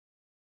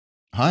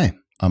Hi,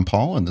 I'm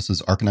Paul, and this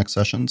is Archinect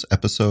Sessions,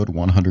 episode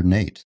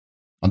 108.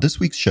 On this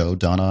week's show,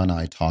 Donna and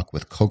I talk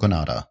with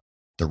Kogonada,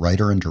 the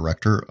writer and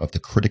director of the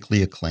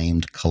critically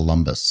acclaimed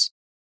Columbus,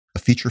 a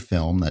feature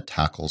film that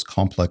tackles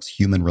complex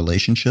human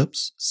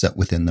relationships set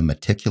within the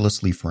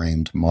meticulously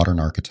framed modern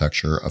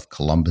architecture of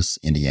Columbus,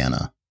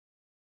 Indiana.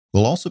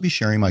 We'll also be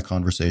sharing my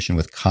conversation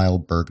with Kyle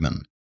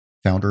Bergman,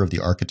 founder of the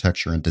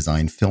Architecture and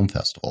Design Film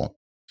Festival,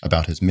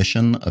 about his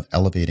mission of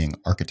elevating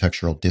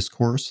architectural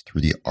discourse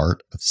through the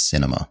art of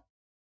cinema.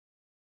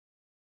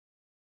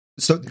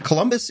 So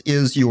Columbus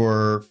is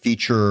your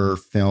feature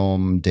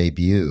film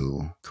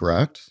debut,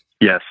 correct?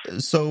 Yes.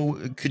 So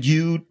could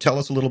you tell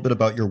us a little bit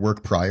about your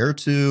work prior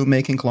to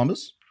making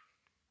Columbus?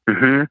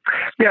 Mm-hmm.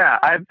 Yeah,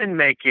 I've been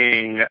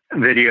making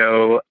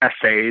video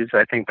essays.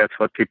 I think that's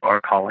what people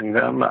are calling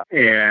them.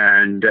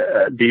 And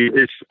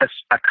it's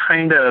a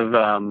kind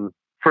of,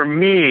 for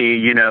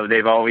me,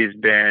 they've always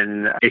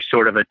been a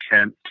sort of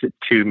attempt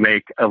to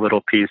make a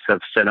little piece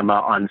of cinema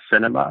on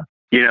cinema.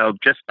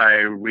 Just by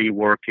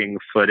reworking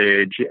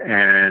footage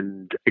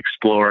and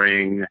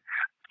exploring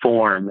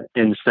form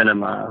in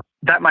cinema.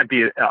 That might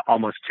be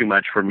almost too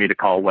much for me to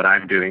call what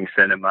I'm doing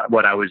cinema,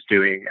 what I was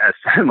doing as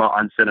cinema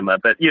on cinema.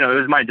 But, it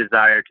was my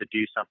desire to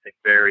do something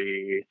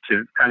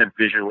to kind of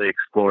visually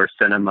explore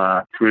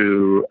cinema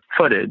through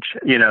footage,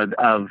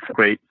 of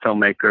great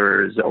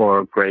filmmakers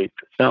or great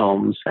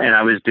films. And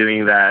I was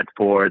doing that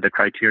for the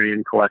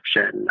Criterion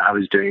Collection. I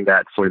was doing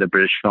that for the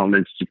British Film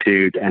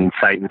Institute and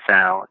Sight and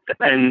Sound.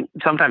 And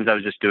sometimes I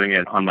was just doing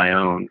it on my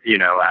own,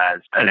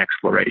 as an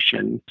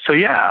exploration. So,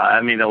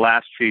 yeah, the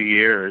last few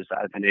years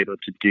I've been able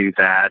to do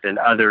that and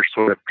other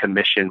sort of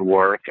commissioned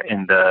work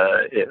in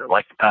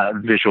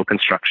visual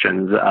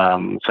constructions.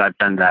 So I've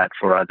done that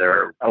for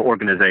other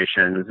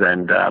organizations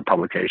and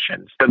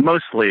publications. But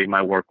mostly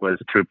my work was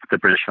through the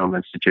British Film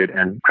Institute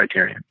and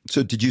Criterion.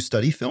 So did you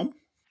study film?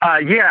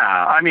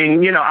 Yeah.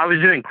 I was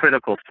doing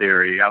critical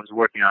theory. I was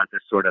working on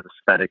this sort of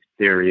aesthetic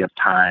theory of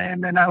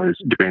time, and I was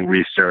doing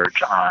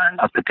research on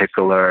a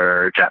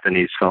particular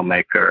Japanese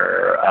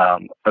filmmaker,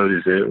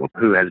 Ozu,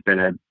 who has been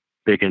a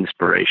big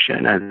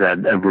inspiration, has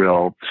had a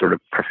real sort of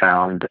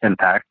profound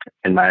impact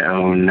in my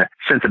own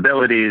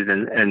sensibilities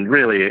and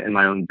really in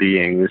my own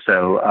being.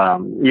 So,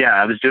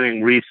 I was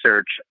doing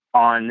research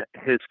on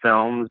his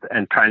films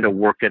and trying to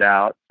work it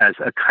out as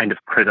a kind of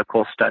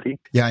critical study.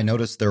 Yeah, I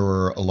noticed there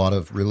were a lot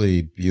of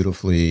really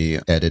beautifully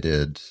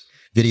edited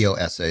video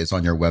essays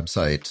on your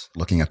website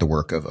looking at the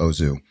work of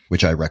Ozu,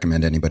 which I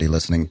recommend anybody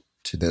listening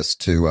to this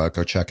to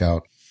go check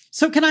out.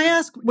 So can I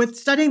ask, with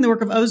studying the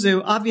work of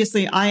Ozu,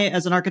 obviously I,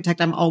 as an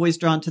architect, I'm always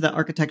drawn to the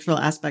architectural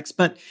aspects,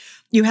 but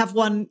you have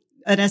an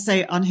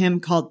essay on him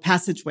called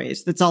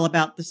Passageways that's all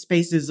about the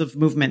spaces of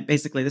movement,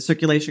 basically, the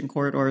circulation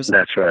corridors.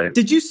 That's right.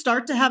 Did you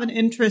start to have an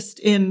interest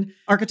in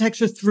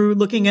architecture through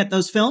looking at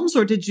those films,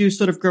 or did you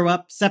sort of grow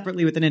up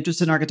separately with an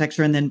interest in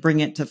architecture and then bring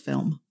it to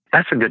film?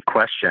 That's a good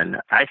question.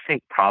 I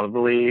think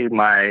probably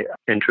my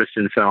interest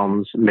in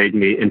films made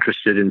me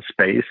interested in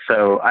space.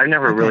 So I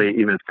never really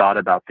even thought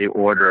about the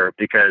order,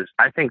 because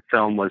I think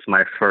film was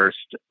my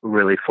first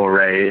really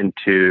foray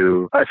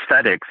into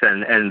aesthetics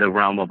and the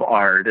realm of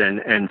art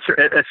and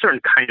a certain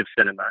kind of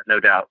cinema,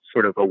 no doubt,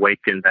 sort of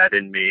awakened that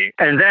in me.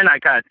 And then I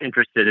got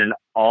interested in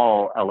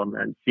all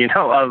elements,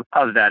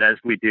 of that, as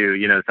we do.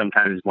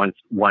 Sometimes once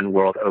one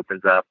world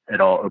opens up, it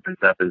all opens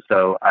up. And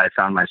so I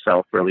found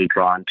myself really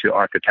drawn to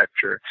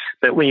architecture.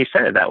 But when you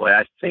say it that way,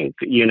 I think,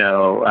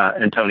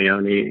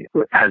 Antonioni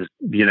has,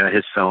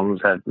 his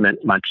films have meant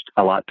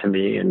a lot to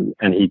me, and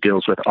he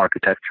deals with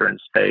architecture and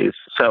space.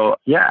 So,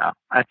 yeah,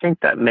 I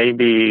think that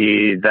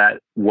maybe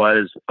that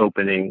was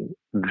opening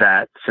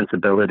that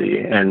sensibility,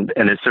 and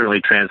it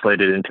certainly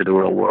translated into the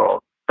real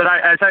world. But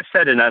as I've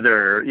said in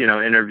other,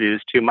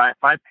 interviews too, my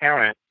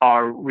parents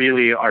are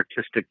really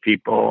artistic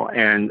people,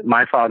 and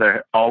my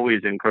father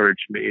always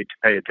encouraged me to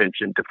pay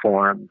attention to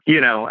form.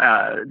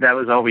 That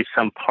was always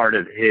some part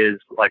of his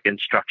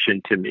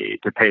instruction to me,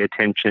 to pay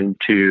attention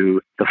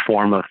to the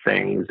form of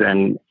things.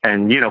 And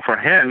for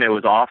him, it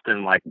was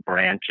often like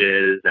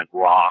branches and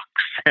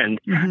rocks and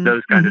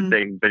those kinds of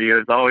things. But he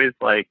was always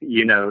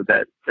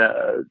that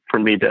for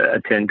me to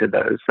attend to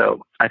those.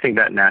 So I think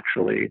that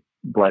naturally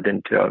bled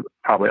into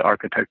probably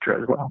architecture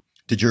as well.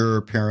 Did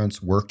your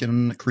parents work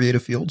in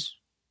creative fields?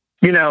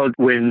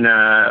 When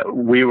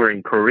we were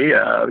in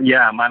Korea,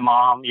 my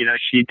mom,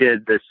 she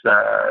did this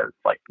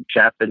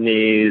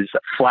Japanese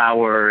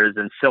flowers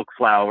and silk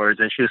flowers,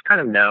 and she was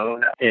kind of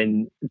known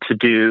to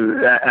do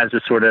as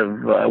a sort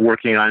of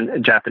working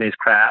on Japanese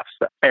crafts.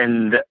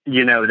 And,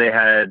 they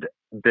had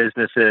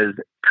businesses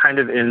kind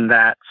of in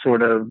that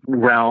sort of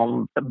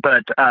realm.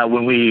 But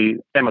when we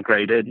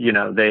immigrated, we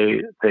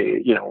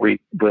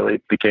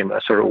really became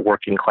a sort of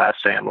working class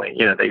family.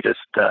 They just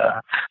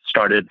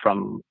started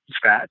from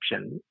scratch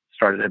and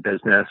started a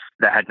business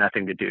that had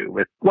nothing to do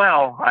with,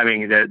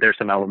 there's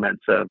some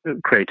elements of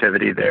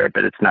creativity there,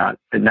 but it's not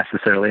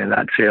necessarily in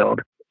that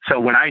field. So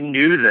when I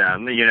knew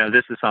them,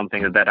 this is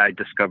something that I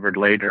discovered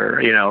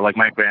later, like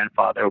my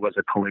grandfather was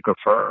a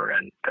calligrapher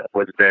and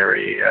was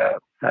very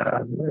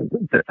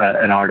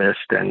an artist.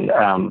 And,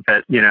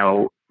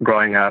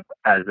 growing up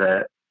as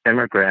a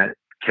immigrant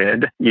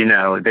kid,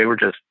 they were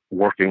just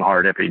working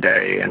hard every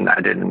day. And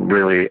I didn't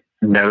really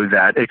know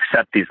that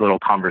except these little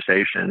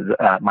conversations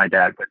my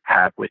dad would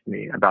have with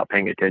me about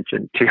paying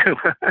attention to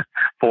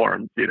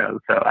forms,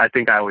 So I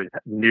think I always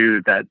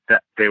knew that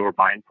they were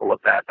mindful of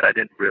that, but I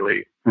didn't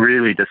really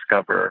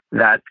discover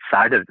that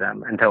side of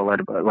them until a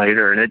little bit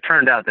later. And it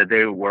turned out that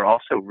they were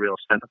also real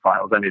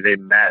cinephiles. I mean, they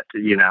met,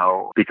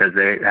 because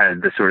they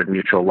had this sort of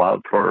mutual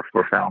love for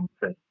films.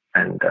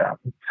 And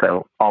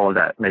so all of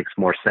that makes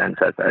more sense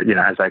as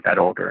I got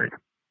older.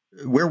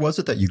 Where was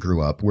it that you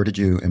grew up? Where did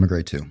you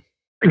immigrate to?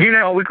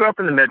 We grew up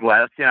in the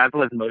Midwest. I've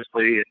lived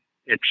mostly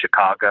in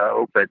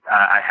Chicago, but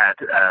I had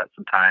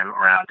some time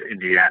around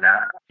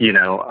Indiana,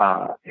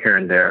 here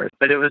and there.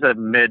 But it was a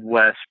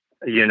Midwest,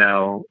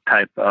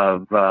 type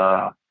of,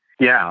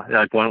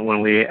 like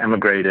when we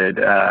immigrated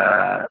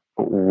to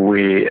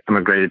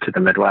the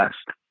Midwest.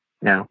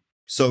 Yeah.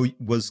 So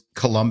was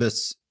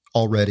Columbus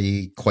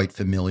already quite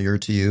familiar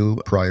to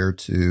you prior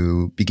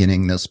to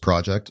beginning this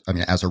project? I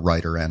mean, as a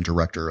writer and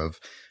director of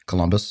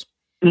Columbus?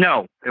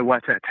 No, it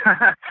wasn't.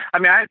 I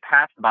mean, I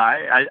passed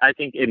by. I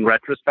think in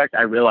retrospect,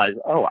 I realized,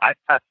 I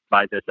passed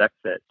by this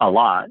exit a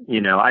lot.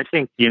 I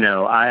think,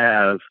 I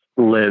have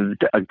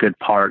lived a good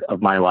part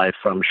of my life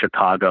from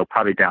Chicago,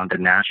 probably down to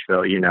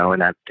Nashville,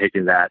 and I've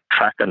taken that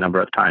trek a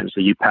number of times.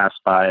 So you pass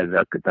by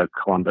the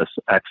Columbus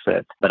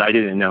exit, but I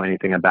didn't know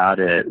anything about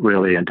it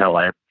really until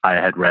I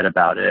had read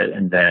about it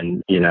and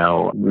then,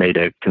 made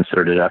a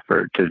concerted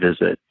effort to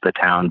visit the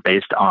town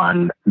based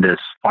on this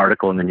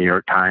article in the New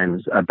York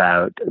Times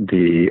about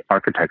the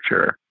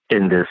architecture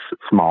in this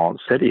small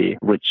city,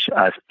 which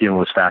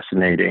was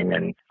fascinating.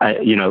 And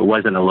it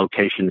wasn't a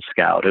location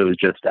scout; it was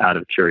just out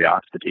of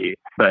curiosity.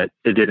 But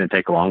it didn't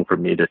take long for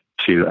me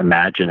to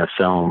imagine a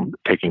film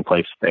taking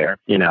place there.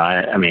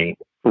 I mean,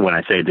 when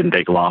I say it didn't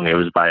take long, it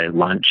was by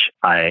lunch.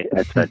 I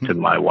had said to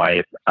my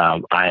wife,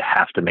 "I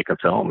have to make a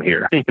film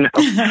here," and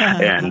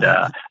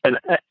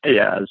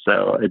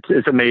so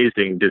it's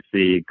amazing to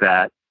see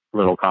that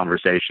little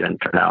conversation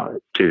turn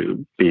out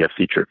to be a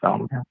feature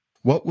film.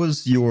 What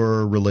was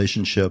your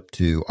relationship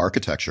to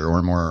architecture,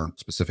 or more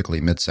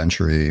specifically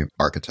mid-century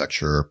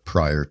architecture,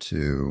 prior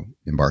to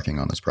embarking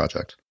on this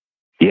project?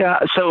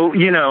 Yeah, so,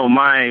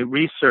 my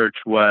research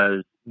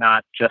was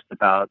not just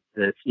about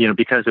this,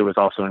 because it was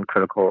also in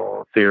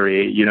critical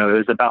theory, it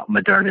was about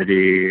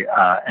modernity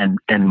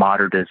and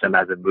modernism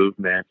as a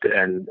movement.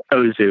 And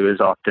Ozu is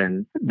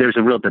often, there's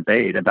a real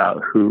debate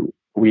about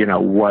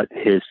what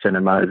his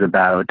cinema is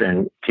about,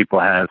 and people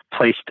have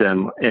placed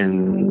him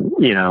in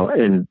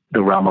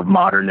the realm of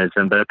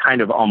modernism, but a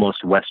kind of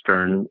almost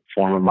Western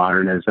form of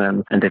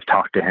modernism. And they've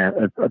talked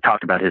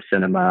about his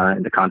cinema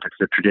in the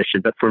context of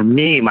tradition. But for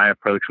me, my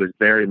approach was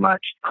very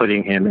much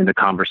putting him in the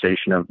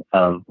conversation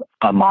of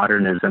a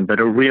modernism,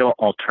 but a real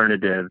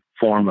alternative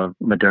form of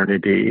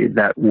modernity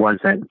that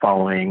wasn't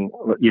following,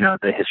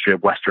 the history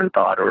of Western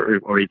thought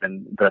or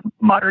even the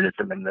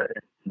modernism in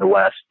the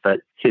West, but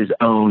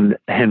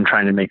him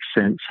trying to make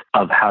sense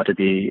of how to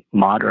be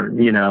modern,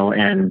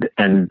 and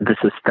this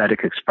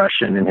aesthetic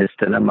expression in his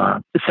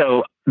cinema.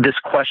 So this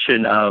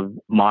question of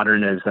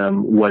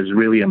modernism was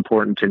really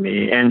important to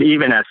me. And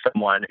even as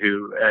someone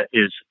who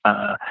is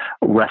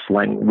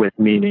wrestling with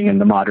meaning in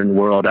the modern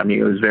world, I mean,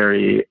 it was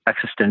very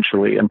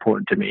existentially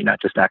important to me,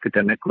 not just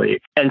academically.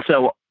 And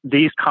so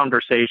these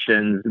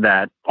conversations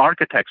that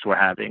architects were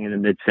having in the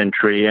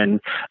mid-century, and,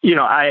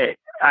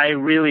 I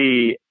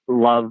really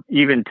love,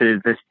 even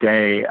to this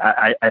day,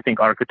 I think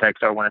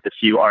architects are one of the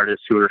few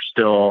artists who are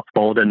still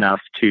bold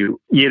enough to,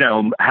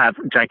 have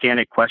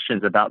gigantic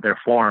questions about their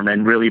form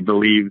and really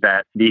believe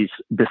that these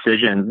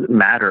decisions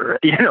matter,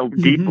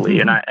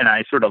 deeply. And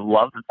I sort of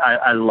love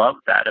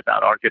that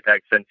about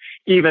architects. And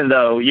even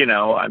though,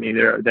 I mean,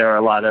 there are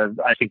a lot of,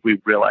 I think we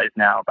realize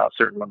now about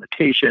certain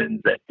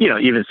limitations and,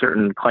 even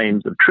certain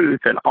claims of truth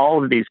and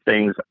all of these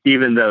things,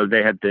 even though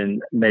they have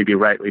been maybe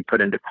rightly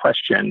put into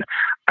question,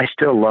 I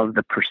still love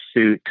the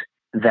pursuit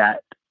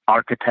that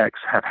architects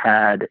have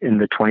had in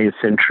the 20th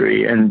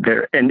century, and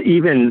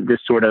even this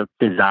sort of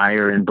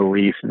desire and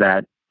belief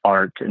that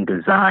art and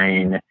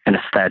design and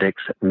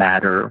aesthetics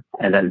matter,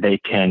 and that they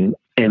can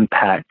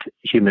impact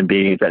human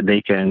beings, that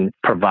they can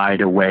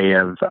provide a way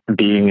of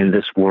being in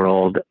this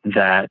world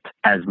that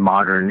as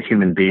modern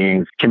human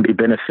beings can be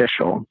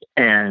beneficial.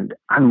 And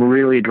I'm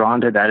really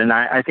drawn to that. And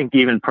I think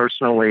even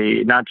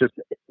personally, not just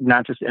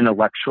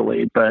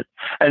intellectually,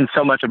 and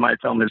so much of my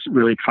film is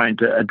really trying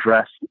to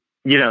address,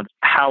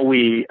 how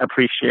we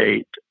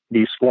appreciate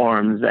these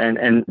forms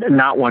and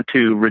not want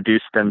to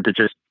reduce them to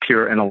just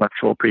pure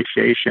intellectual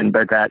appreciation,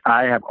 but that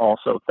I have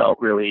also felt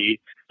really,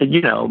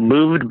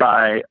 moved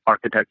by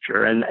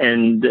architecture and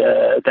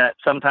that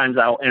sometimes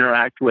I'll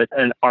interact with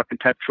an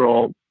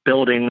architectural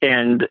building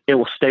and it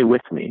will stay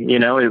with me. You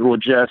know, it will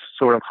just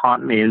sort of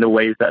haunt me in the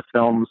ways that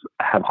films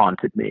have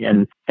haunted me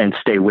and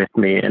stay with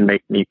me and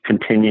make me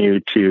continue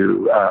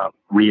to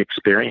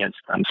re-experience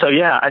them. So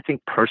yeah, I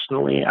think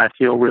personally, I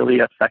feel really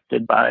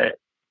affected by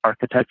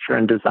architecture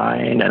and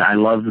design. And I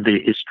love the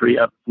history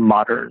of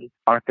modern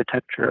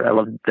architecture. I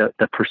love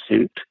the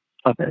pursuit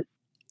of it.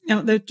 You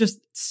know, there's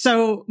just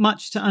so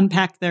much to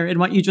unpack there in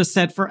what you just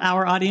said for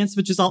our audience,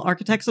 which is all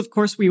architects. Of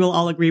course, we will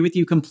all agree with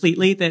you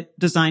completely that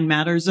design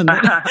matters and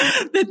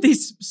that, that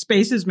these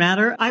spaces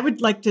matter. I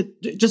would like to,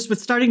 just with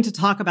starting to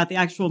talk about the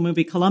actual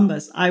movie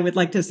Columbus, I would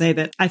like to say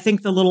that I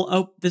think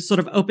the this sort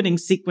of opening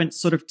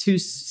sequence, sort of two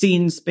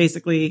scenes,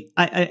 basically,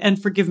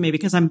 and forgive me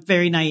because I'm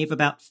very naive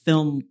about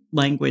film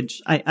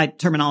language,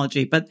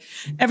 terminology, but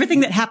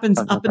everything that happens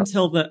up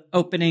until the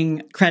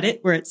opening credit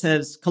where it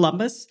says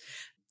Columbus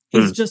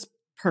is just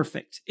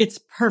perfect. It's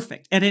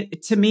perfect. And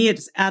to me,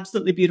 it's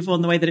absolutely beautiful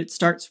in the way that it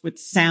starts with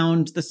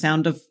sound, the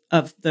sound of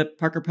the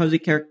Parker Posey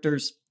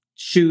character's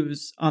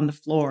shoes on the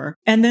floor.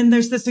 And then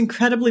there's this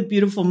incredibly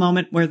beautiful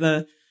moment where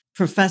the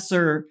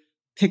professor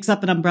picks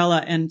up an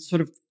umbrella and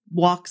sort of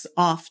walks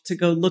off to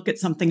go look at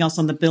something else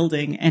on the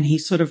building. And he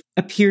sort of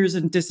appears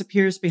and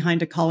disappears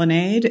behind a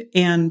colonnade.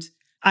 And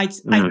I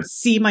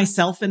see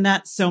myself in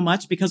that so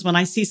much because when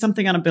I see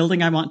something on a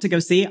building I want to go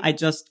see, I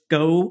just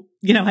go,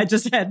 I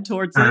just head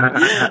towards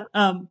it.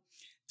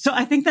 So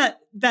I think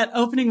that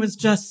opening was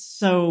just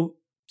so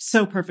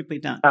perfectly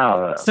done.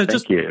 Oh, so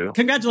thank you.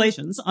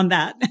 Congratulations on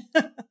that.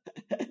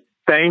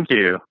 Thank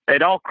you.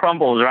 It all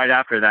crumbles right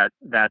after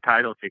that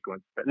title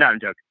sequence. But no,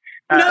 I'm joking.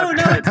 No,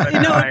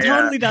 it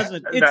totally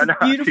doesn't. It's a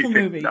beautiful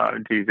movie. No,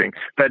 I'm teasing.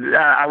 But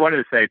I wanted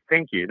to say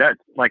thank you.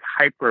 That's like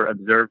hyper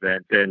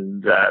observant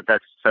and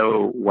that's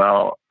so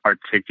well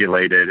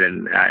articulated.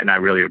 And I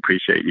really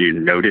appreciate you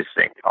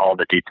noticing all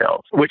the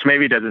details, which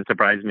maybe doesn't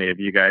surprise me if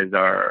you guys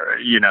are,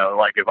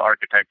 like if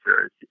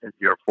architecture is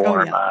your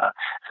form. Oh, yeah.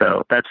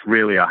 So that's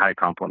really a high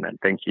compliment.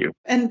 Thank you.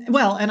 And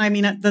I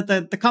mean,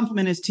 the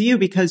compliment is to you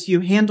because you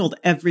handled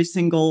every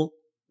single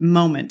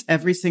moment,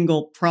 every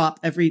single prop,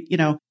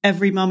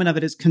 every moment of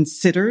it is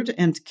considered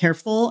and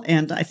careful.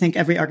 And I think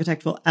every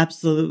architect will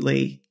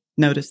absolutely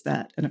notice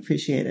that and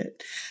appreciate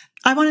it.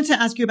 I wanted to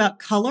ask you about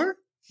color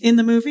in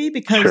the movie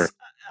because Sure.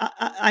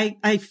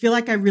 I feel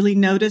like I really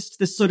noticed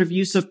this sort of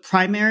use of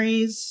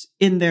primaries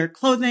in their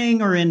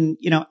clothing or in,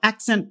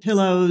 accent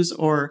pillows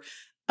or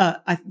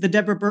the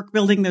Deborah Burke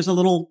building, there's a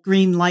little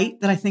green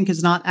light that I think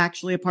is not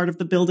actually a part of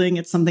the building.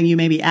 It's something you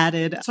maybe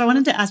added. So I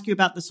wanted to ask you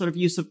about the sort of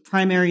use of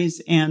primaries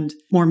and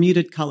more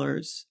muted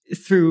colors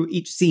through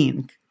each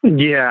scene.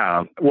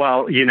 Yeah.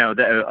 Well,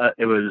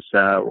 it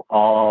was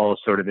all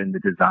sort of in the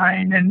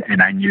design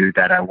and I knew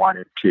that I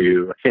wanted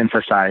to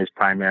emphasize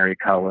primary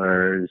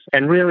colors.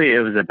 And really it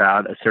was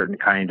about a certain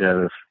kind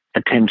of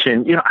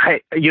attention.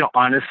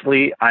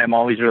 Honestly, I'm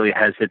always really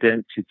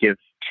hesitant to give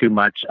too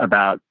much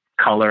about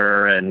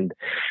color and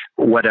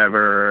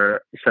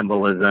whatever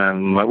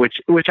symbolism,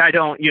 which I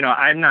don't,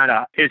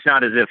 it's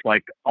not as if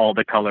like all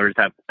the colors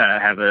have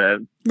a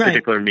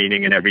particular mean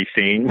in every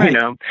scene, right.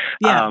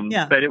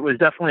 Yeah. But it was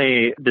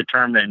definitely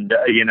determined,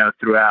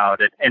 throughout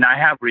it. And I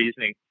have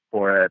reasoning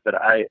for it, but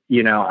I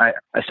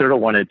sort of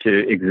wanted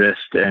to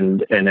exist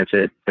and if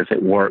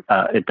it works,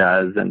 it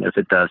does. And if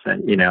it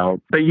doesn't,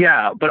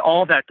 but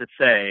all that to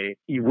say,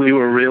 we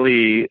were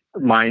really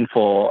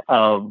mindful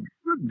of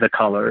the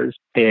colors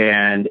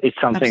and it's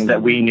something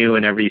that we knew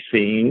in every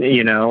scene,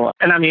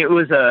 and I mean, it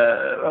was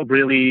a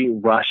really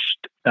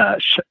rushed,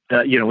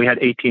 we had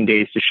 18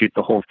 days to shoot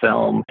the whole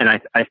film. And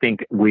I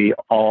think we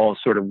all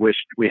sort of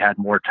wished we had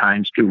more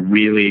times to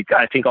really,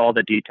 I think all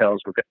the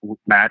details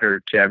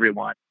mattered to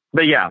everyone.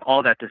 But yeah,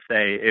 all that to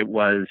say, it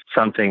was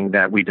something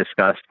that we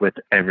discussed with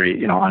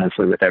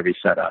honestly, with every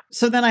setup.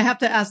 So then I have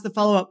to ask the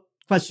follow-up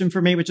question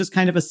for me, which is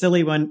kind of a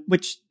silly one,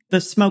 which they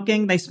smoke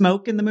in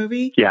the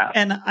movie. Yeah.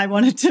 And I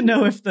wanted to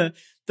know if the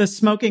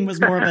smoking was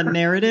more of a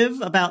narrative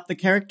about the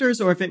characters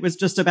or if it was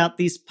just about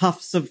these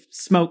puffs of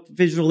smoke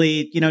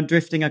visually,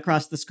 drifting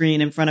across the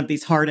screen in front of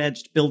these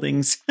hard-edged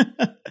buildings.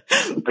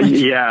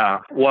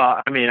 Yeah.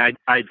 Well, I mean,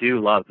 I do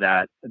love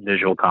that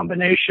visual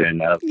combination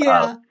of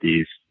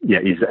these. Yeah,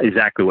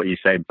 exactly what you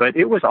say. But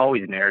it was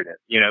always narrative.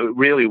 It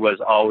really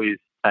was always.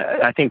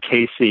 I think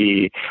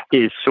Casey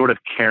is sort of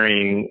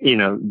carrying,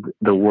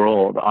 the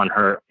world on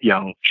her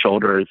young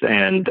shoulders.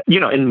 And,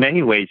 in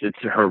many ways, it's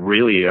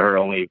her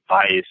only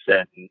vice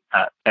and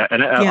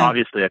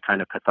obviously a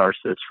kind of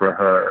catharsis for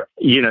her.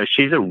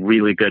 She's a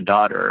really good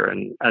daughter.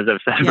 And as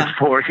I've said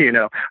before,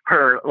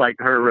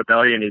 her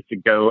rebellion is to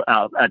go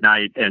out at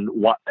night and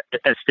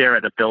stare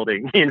at a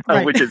building,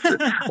 right. Which is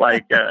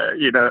like,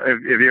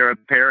 if you're a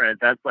parent,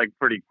 that's like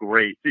pretty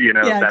great,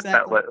 that's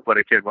exactly. What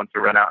a kid wants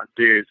to run out and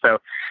do. So,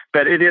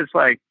 but it is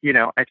like,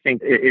 I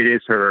think it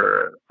is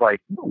her like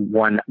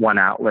one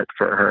outlet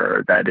for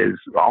her that is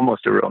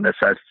almost a real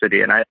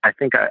necessity. And I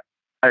think I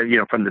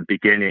from the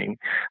beginning,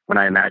 when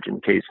I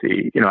imagined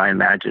Casey, I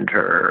imagined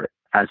her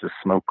as a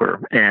smoker.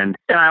 And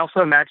I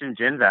also imagine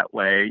Jen that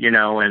way,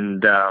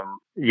 and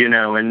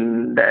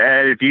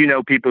if you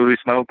know people who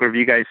smoke, or if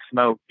you guys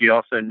smoke, you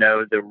also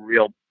know the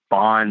real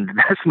bond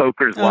that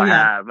smokers will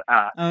have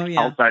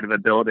outside of a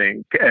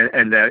building,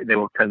 and they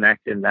will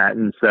connect in that.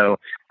 And so,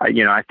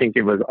 I think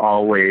it was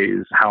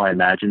always how I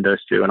imagined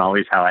those two, and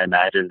always how I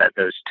imagined that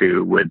those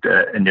two would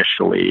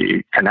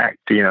initially connect,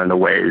 in the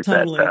ways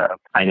that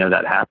I know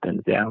that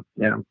happens. Yeah.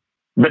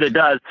 But it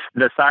does.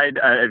 The side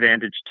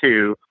advantage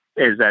too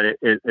is that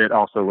it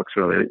also looks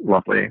really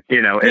lovely,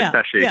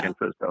 especially against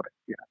those buildings.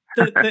 Yeah.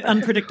 The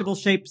unpredictable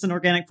shapes and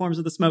organic forms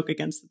of the smoke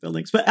against the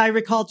buildings. But I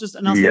recall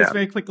and I'll say this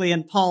very quickly,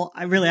 and Paul,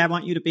 I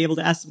want you to be able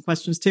to ask some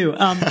questions too.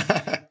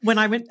 When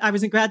I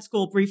was in grad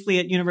school briefly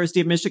at University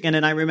of Michigan,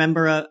 and I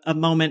remember a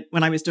moment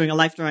when I was doing a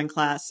life drawing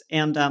class,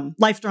 and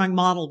life drawing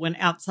model went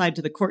outside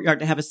to the courtyard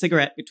to have a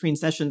cigarette between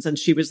sessions, and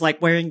she was like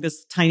wearing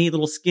this tiny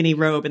little skinny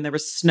robe, and there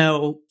was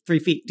snow 3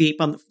 feet deep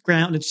on the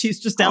ground, and she's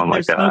just out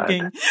there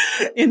smoking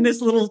in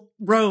this little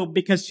robe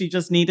because she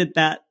just needed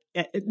that.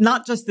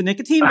 Not just the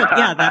nicotine,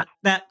 but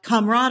that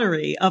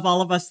camaraderie of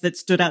all of us that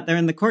stood out there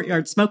in the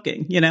courtyard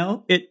smoking, Yeah.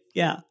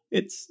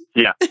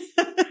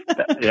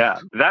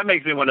 That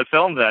makes me want to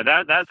film that.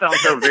 That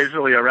sounds so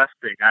visually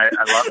arresting. I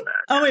love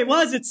that. Oh, it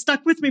was. It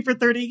stuck with me for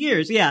 30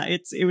 years. Yeah,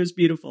 it was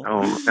beautiful.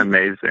 Oh,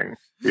 amazing.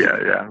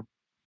 Yeah.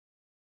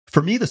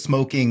 For me, the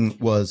smoking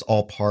was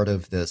all part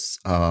of this,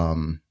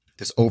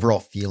 this overall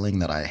feeling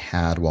that I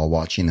had while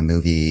watching the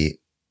movie,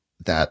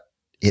 that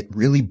it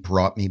really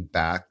brought me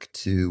back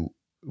to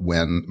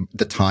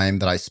the time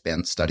that I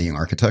spent studying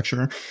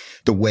architecture,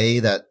 the way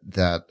that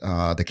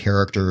the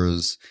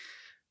characters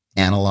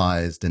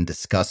analyzed and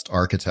discussed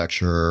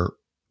architecture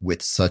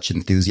with such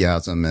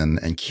enthusiasm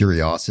and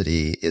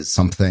curiosity is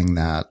something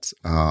that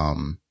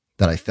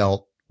I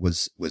felt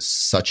was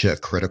such a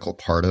critical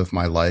part of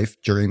my life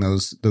during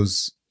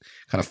those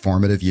kind of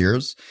formative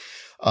years.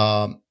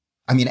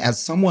 As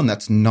someone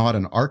that's not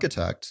an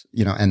architect,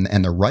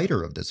 and the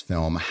writer of this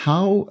film,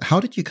 how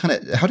did you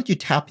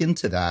tap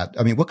into that?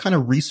 What kind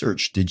of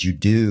research did you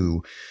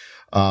do,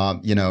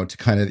 to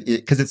kind of,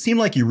 because it seemed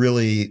like you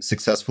really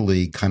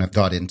successfully kind of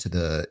got into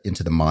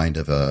the mind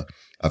of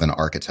an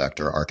architect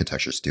or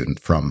architecture student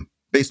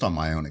based on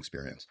my own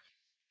experience.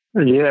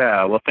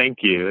 Yeah, well,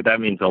 thank you. That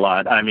means a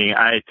lot.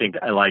 I think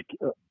I like,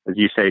 as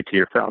you say to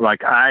your film,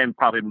 I'm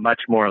probably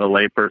much more of a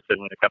layperson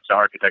when it comes to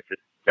architecture than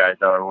you guys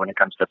are when it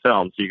comes to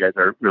films. You guys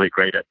are really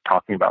great at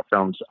talking about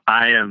films.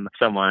 I am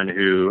someone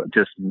who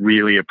just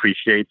really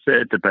appreciates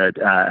it,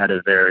 but at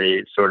a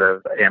very sort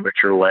of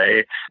amateur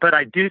way. But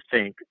I do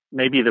think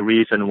maybe the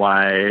reason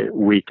why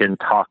we can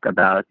talk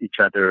about each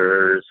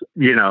other's,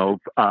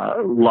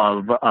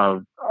 love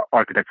of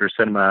architecture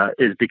cinema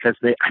is because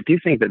I do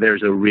think that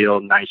there's a real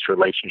nice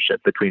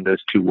relationship between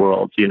those two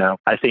worlds.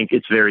 I think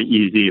it's very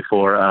easy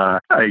for a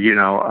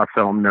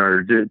film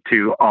nerd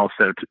to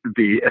also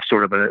be a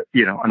sort of an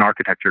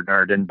architecture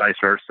nerd, and vice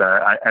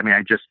versa.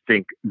 I just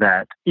think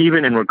that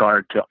even in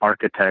regard to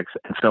architects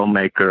and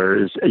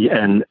filmmakers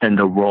and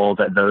the role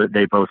that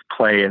they both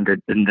play, and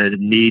the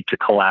need to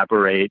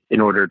collaborate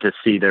in order to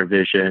see their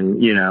vision,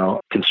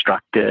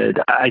 constructed,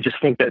 I just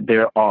think that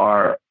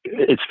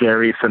it's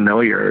very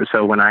familiar.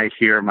 So when I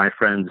hear my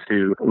friends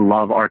who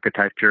love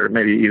architecture,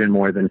 maybe even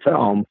more than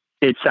film,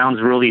 it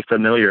sounds really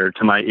familiar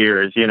to my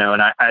ears, and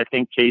I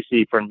think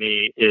Casey for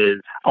me is,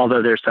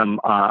 although there's some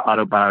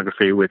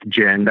autobiography with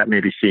Jen that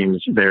maybe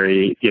seems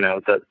very,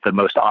 the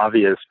most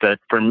obvious, but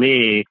for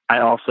me, I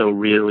also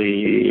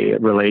really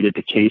related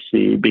to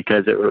Casey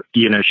because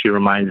she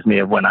reminds me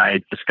of when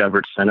I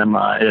discovered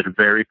cinema at a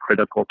very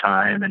critical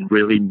time and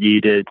really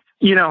needed,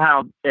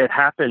 how it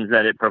happens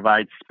that it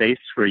provides space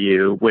for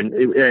you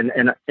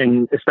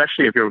and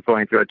especially if you're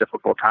going through a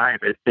difficult time,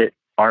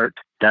 art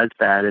does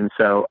that. And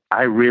so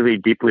I really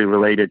deeply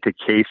related to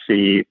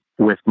Casey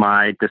with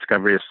my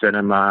discovery of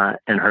cinema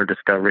and her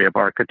discovery of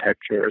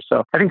architecture.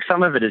 So I think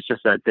some of it is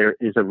just that there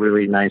is a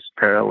really nice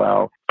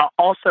parallel.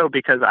 Also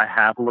because I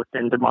have looked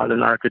into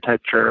modern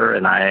architecture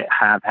and I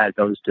have had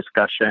those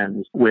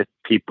discussions with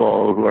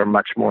people who are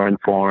much more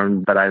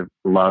informed, but I've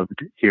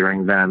loved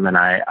hearing them. And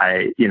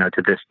I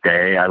to this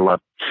day, I love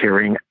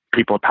hearing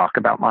people talk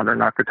about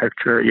modern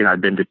architecture. I've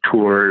been to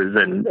tours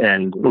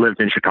and lived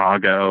in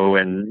Chicago,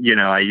 and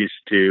I used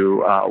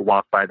to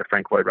walk by the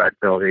Frank Lloyd Wright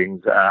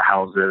buildings,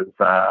 houses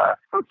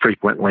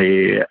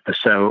frequently.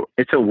 So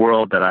it's a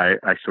world that I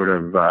sort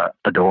of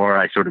adore.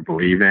 I sort of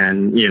believe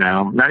in.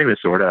 Not even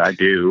sort of. I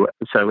do.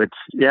 So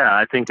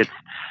I think it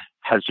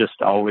has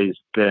just always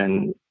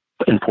been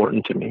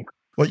important to me.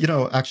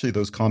 Well, actually,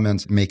 those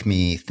comments make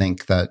me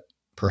think that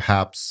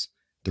perhaps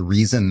the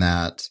reason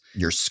that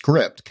your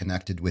script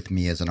connected with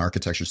me as an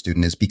architecture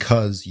student is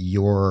because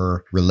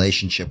your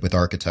relationship with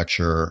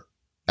architecture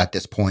at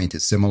this point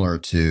is similar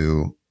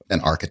to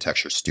an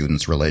architecture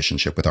student's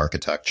relationship with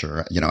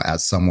architecture,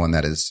 as someone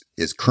that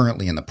is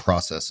currently in the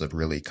process of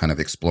really kind of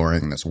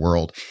exploring this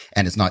world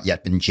and has not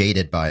yet been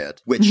jaded by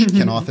it, which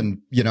can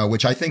often,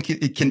 which I think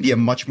it can be a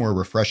much more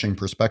refreshing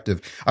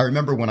perspective. I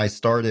remember when I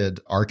started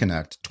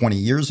Archinect 20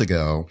 years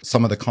ago,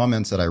 some of the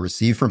comments that I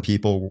received from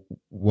people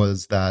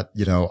was that,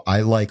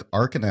 I like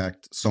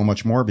Archinect so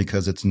much more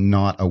because it's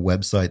not a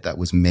website that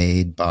was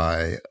made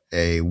by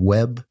a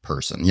web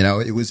person.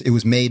 It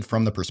was made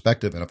from the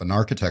perspective of an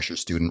architecture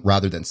student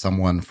rather than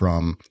someone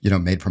from,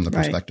 made from the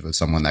perspective of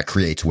someone that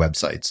creates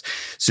websites.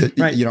 So,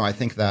 I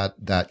think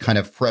that kind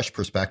of fresh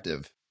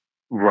perspective.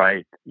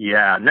 Right.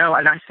 Yeah. No,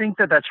 and I think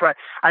that's right.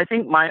 I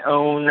think my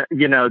own,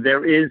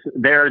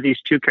 there are these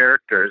two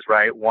characters,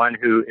 right? One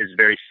who is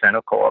very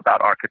cynical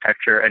about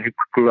architecture and who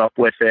grew up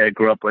with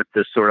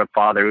this sort of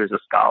father who's a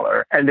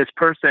scholar, and this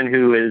person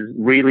who is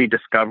really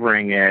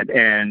discovering it.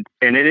 And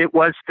it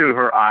was through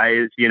her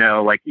eyes,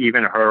 like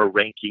even her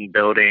ranking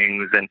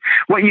buildings and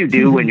what you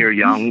do when you're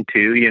young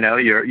too,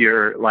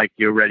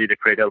 you're ready to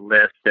create a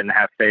list and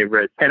have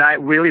favorites. And I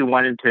really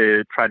wanted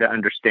to try to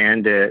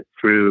understand it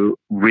through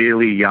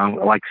really young,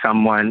 like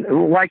someone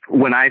like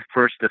when I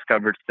first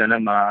discovered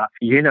cinema,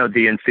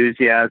 the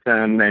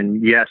enthusiasm,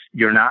 and yes,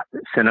 you're not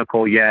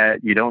cynical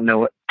yet. You don't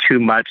know too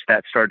much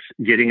that starts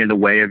getting in the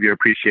way of your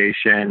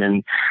appreciation.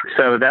 And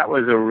so that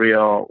was a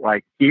real,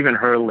 like, even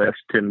her list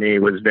to me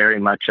was very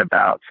much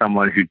about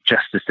someone who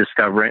just is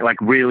discovering, like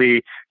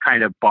really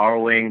kind of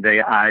borrowing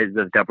the eyes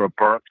of Deborah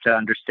Burke to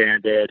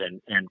understand it.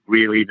 And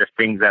really the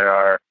things that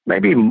are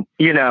maybe,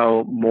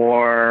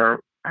 more,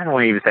 I don't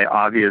want to even say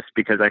obvious,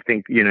 because I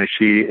think,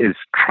 she is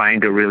trying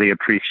to really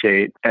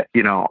appreciate,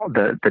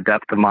 the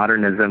depth of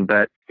modernism.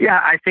 But yeah,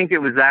 I think it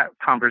was that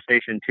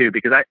conversation too,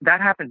 because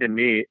that happened to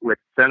me with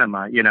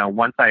cinema.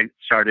 Once I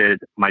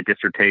started my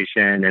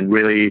dissertation, and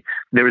really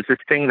there was this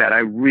thing that I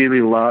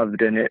really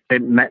loved, and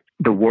it meant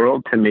the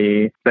world to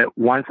me. But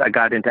once I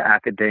got into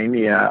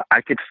academia, I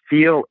could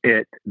feel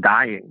it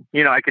dying.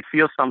 I could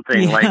feel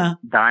something like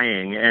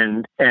dying.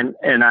 And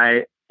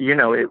I,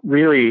 it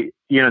really,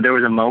 there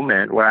was a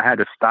moment where I had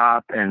to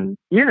stop, and,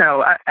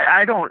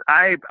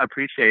 I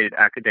appreciate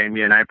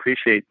academia and I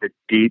appreciate the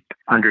deep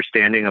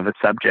understanding of a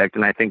subject,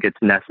 and I think it's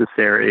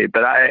necessary.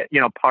 But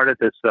part of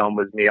this film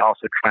was me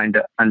also trying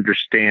to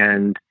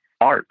understand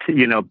art,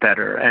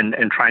 better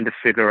and trying to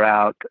figure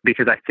out,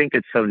 because I think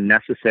it's so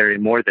necessary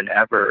more than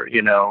ever,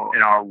 in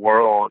our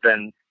world.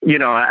 And,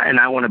 and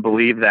I want to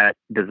believe that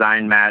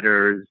design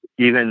matters,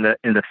 even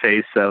in the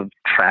face of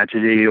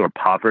tragedy or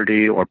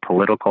poverty or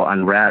political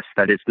unrest,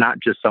 that it's not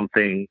just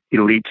something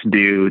elites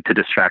do to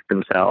distract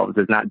themselves.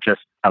 It's not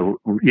just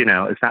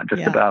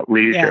about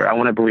leisure. I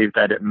want to believe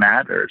that it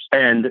matters.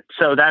 And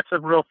so that's a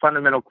real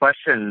fundamental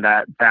question,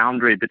 that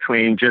boundary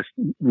between just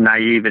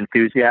naive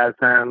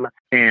enthusiasm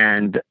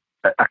and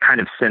a kind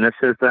of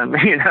cynicism,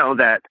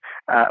 that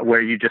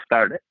where you just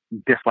start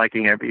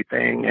disliking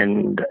everything,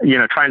 and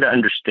trying to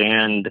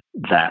understand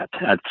that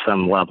at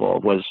some level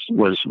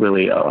was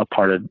really a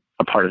part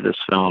of this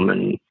film.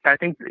 And I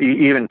think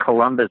even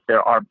Columbus,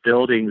 there are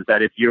buildings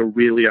that if you're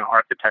really an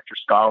architecture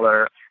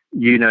scholar,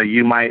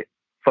 you might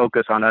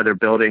focus on other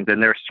buildings,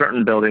 and there are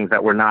certain buildings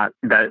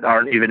that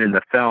aren't even in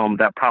the film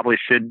that probably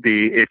should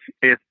be,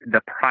 if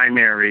the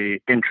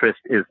primary interest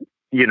is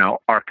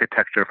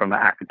architecture from an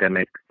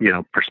academic,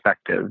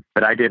 perspective.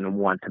 But I didn't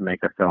want to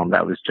make a film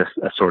that was just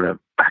a sort of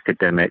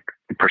academic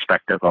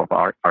perspective of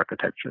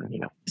architecture,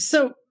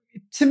 So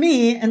to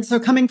me, and so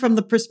coming from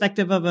the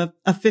perspective of a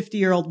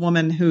 50-year-old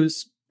woman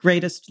whose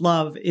greatest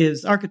love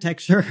is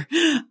architecture,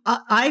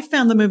 I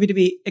found the movie to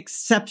be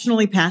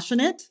exceptionally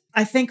passionate.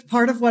 I think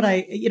part of what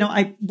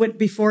I went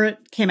before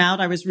it came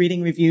out, I was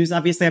reading reviews.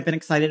 Obviously, I've been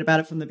excited about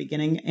it from the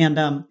beginning.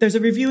 And there's a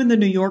review in the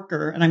New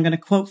Yorker, and I'm going to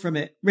quote from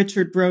it.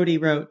 Richard Brody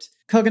wrote,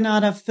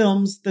 "Kogonada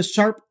films the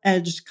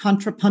sharp-edged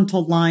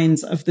contrapuntal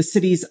lines of the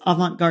city's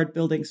avant-garde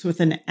buildings with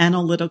an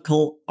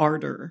analytical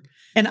ardor."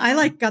 And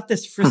I got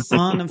this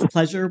frisson of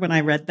pleasure when I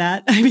read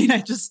that. I mean,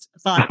 I just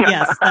thought,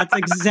 yes, that's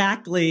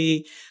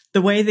exactly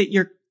the way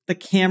that the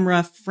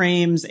camera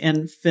frames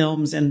and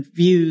films and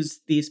views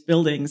these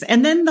buildings.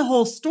 And then the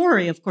whole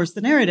story, of course, the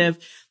narrative,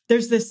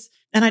 there's this,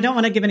 and I don't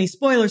want to give any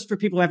spoilers for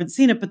people who haven't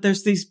seen it, but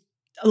there's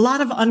a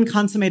lot of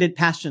unconsummated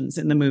passions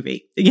in the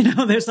movie.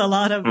 There's a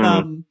lot of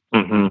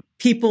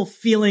people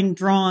feeling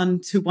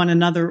drawn to one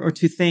another or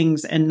to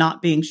things and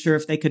not being sure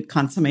if they could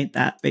consummate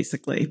that,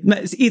 basically,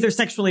 either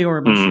sexually or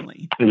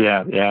emotionally.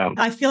 Yeah.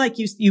 I feel like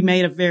you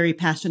made a very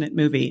passionate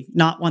movie,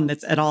 not one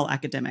that's at all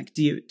academic.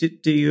 Do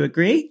you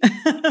agree?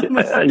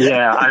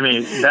 Yeah, I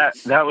mean,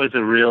 that was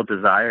a real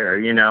desire.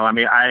 I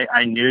mean,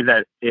 I knew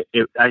that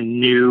I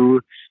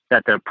knew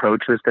that the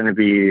approach was going to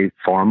be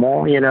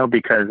formal,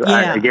 because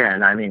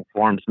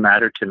forms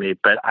matter to me,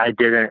 but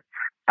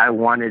I I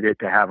wanted it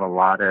to have a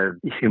lot of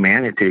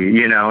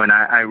humanity, and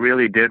I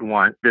really did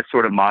want this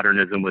sort of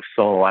modernism with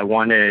soul. I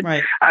wanted,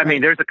 I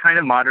mean, there's a kind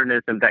of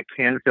modernism that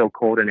can feel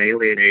cold and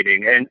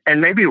alienating,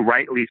 and maybe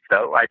rightly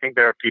so. I think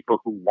there are people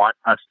who want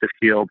us to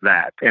feel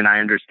that, and I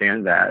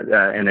understand that,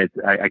 and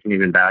I can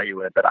even value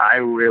it. But I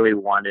really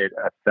wanted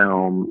a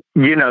film,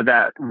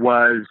 that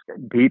was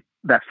deep,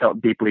 that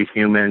felt deeply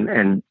human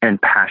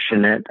and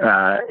passionate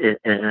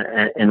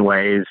in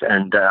ways,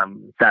 and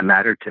that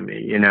mattered to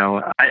me, and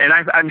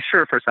I'm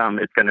sure for some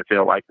it's going to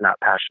feel like not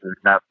passionate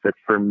enough, but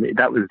for me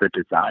that was the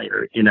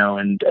desire,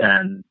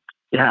 and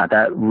yeah,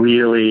 that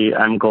really,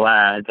 I'm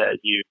glad that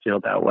you feel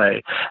that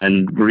way.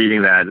 And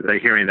reading that,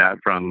 hearing that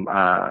from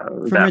that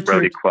Richard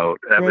Brody quote,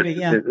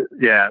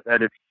 that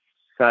is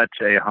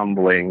such a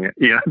humbling,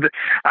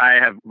 I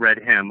have read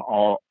him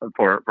all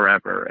for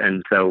forever.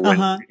 And so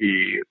when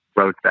he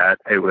wrote that,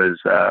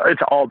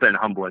 it's all been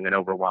humbling and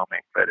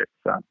overwhelming, but it's,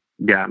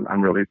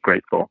 I'm really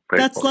grateful.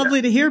 That's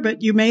lovely to hear,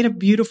 but you made a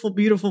beautiful,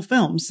 beautiful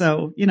film.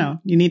 So, you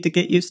need to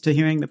get used to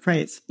hearing the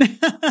praise.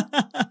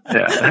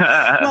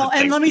 Well,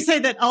 and let me say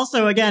that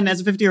also, again, as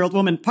a 50-year-old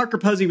woman, Parker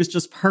Posey was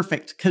just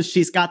perfect because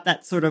she's got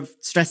that sort of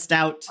stressed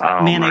out,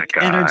 manic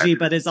energy,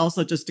 but is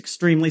also just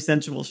extremely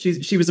sensual.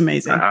 She was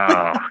amazing.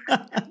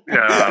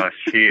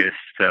 She is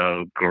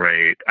so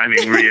great. I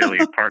mean,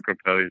 really, Parker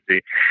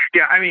Posey.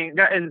 Yeah, I mean,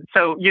 and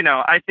so,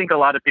 I think a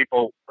lot of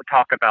people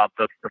talk about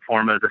the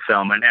form of the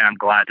film, and I'm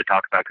glad to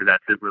talk about because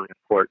that's really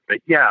important. But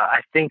yeah,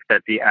 I think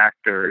that the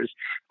actors,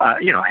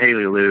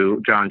 Haley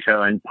Lu, John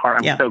Cho, and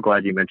I'm so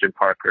glad you mentioned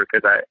Parker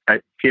because I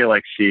feel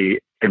like she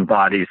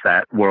embodies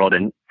that world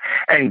and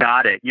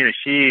got it.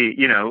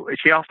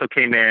 She also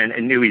came in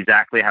and knew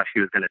exactly how she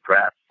was going to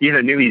dress.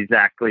 Knew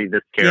exactly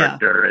this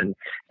character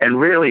and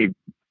really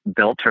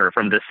built her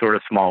from this sort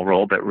of small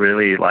role, but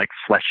really like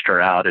fleshed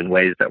her out in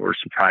ways that were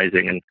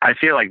surprising. And I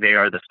feel like they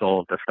are the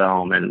soul of the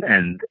film.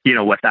 And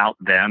without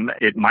them,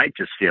 it might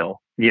just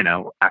feel,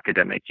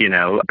 academic,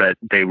 but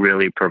they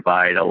really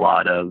provide a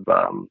lot of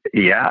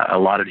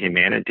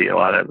humanity, a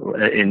lot of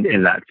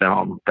in that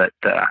film. But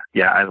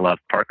I love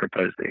Parker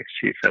Posey.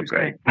 She's so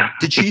great.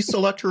 Did she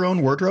select her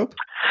own wardrobe?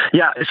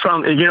 Yeah, it's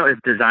from,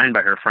 it's designed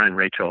by her friend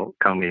Rachel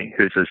Comey,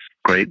 who's this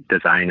great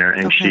designer.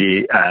 And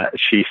she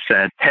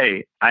said,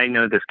 "Hey, I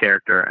know this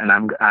character and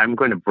I'm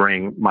going to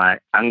bring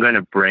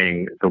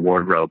the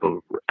wardrobe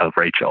of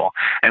Rachel."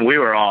 And we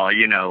were all,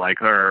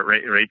 like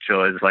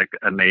Rachel is like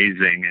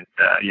amazing. And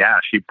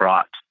she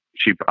brought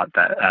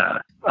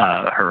that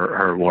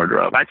her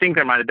wardrobe. I think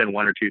there might have been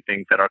one or two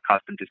things that our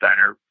costume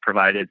designer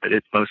provided, but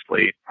it's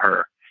mostly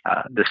her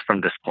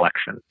from this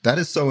collection. That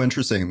is so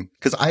interesting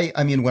because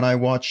I mean when I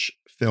watch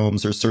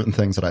films, there's certain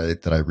things that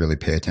I really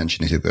pay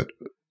attention to, but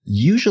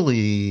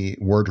usually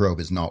wardrobe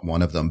is not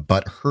one of them.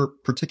 But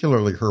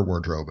particularly her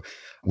wardrobe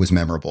was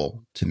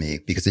memorable to me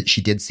because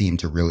she did seem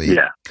to really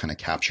kind of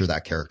capture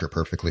that character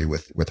perfectly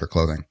with her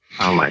clothing.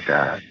 Oh my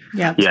God!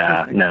 Yeah,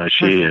 perfect. No,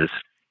 she is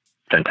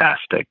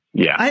fantastic.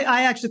 Yeah.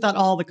 I actually thought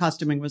all the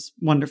costuming was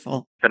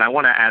wonderful. And I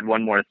want to add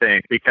one more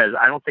thing because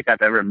I don't think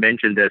I've ever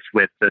mentioned this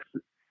with the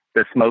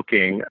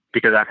smoking,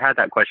 because I've had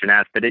that question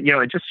asked, but it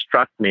just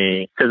struck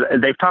me because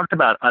they've talked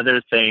about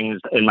other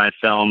things in my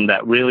film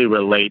that really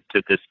relate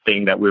to this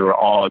thing that we were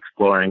all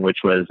exploring, which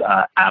was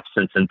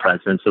absence and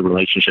presence, the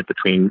relationship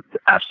between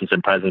absence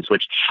and presence,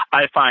 which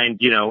I find,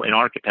 in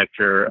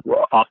architecture,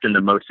 often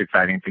the most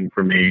exciting thing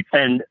for me.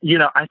 And,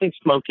 I think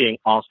smoking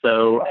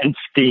also, and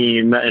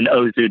steam, and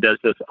Ozu does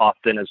this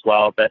often as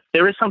well, but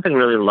there is something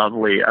really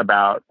lovely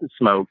about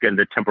smoke and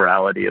the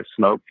temporality of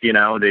smoke,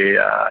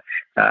 the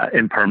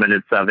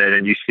impermanence of it,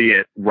 and you see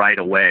it right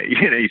away.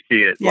 You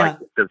see it like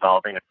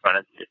dissolving in front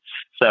of you.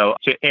 So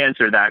to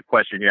answer that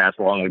question you asked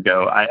long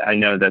ago, I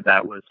know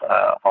that was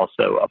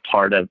also a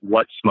part of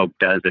what smoke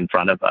does in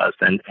front of us,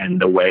 and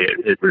the way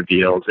it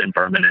reveals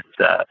impermanence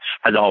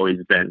has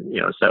always been,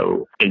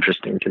 so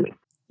interesting to me.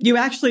 You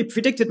actually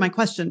predicted my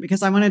question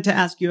because I wanted to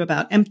ask you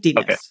about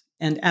emptiness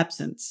and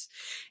absence.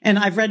 And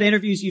I've read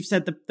interviews. You've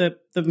said the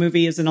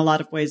movie is in a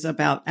lot of ways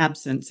about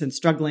absence and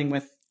struggling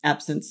with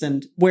absence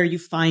and where you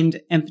find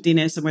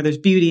emptiness and where there's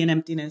beauty in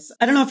emptiness.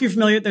 I don't know if you're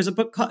familiar. There's a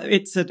book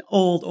it's an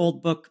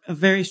old book, a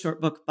very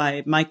short book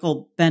by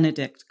Michael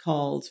Benedict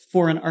called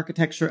For an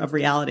Architecture of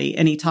Reality.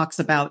 And he talks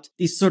about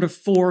these sort of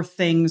 4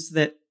 things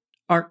that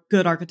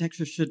good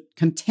architecture should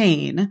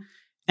contain.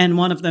 And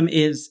one of them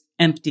is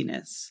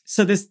emptiness.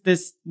 So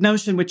this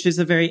notion, which is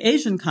a very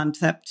Asian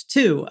concept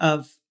too,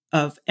 of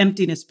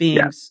emptiness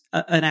being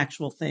an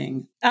actual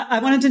thing. I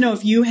wanted to know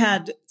if you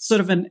had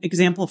sort of an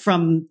example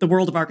from the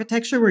world of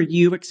architecture where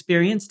you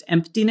experienced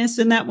emptiness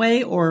in that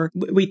way, or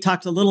we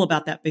talked a little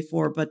about that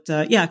before, but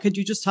could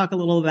you just talk a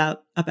little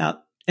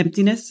about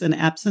emptiness and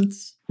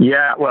absence?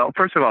 Yeah, well,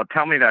 first of all,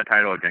 tell me that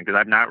title again, because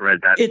I've not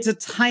read that. It's a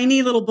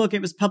tiny little book.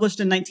 It was published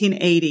in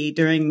 1980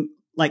 during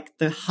like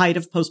the height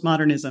of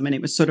postmodernism, and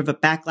it was sort of a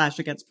backlash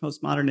against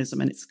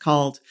postmodernism, and it's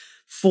called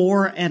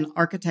For an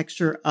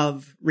Architecture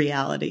of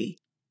Reality.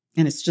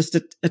 And it's just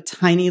a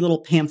tiny little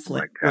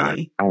pamphlet,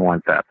 really. I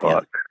want that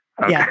book.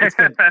 Yeah, okay. it's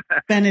good.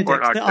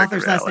 Benedict. The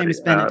author's last name is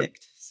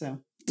Benedict. So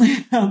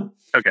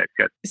Okay,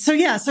 good.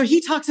 So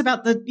he talks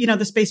about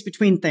the space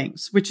between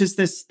things, which is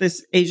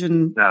this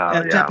Asian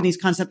Japanese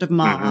concept of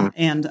ma,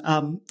 and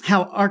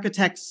how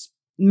architects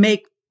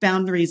make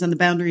boundaries and the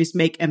boundaries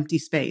make empty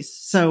space.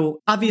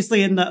 So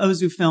obviously in the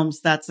Ozu films,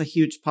 that's a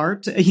huge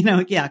part.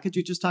 Could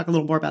you just talk a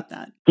little more about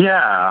that? Yeah,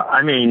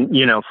 I mean,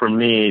 for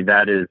me,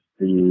 that is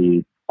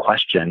the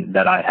question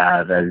that I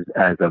have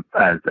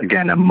as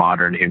again a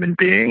modern human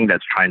being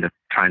that's trying to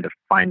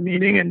find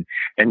meaning.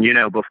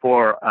 And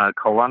before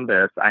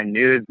Columbus, I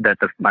knew that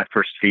my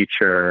first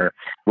feature,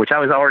 which I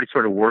was already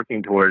sort of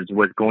working towards,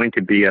 was going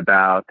to be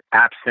about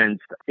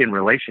absence in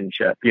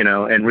relationship,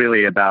 and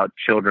really about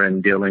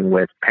children dealing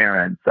with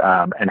parents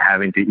and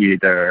having to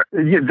either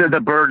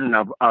the burden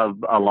of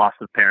a loss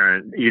of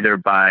parent, either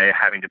by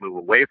having to move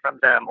away from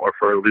them or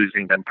for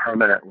losing them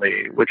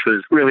permanently, which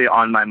was really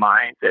on my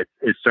mind. It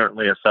is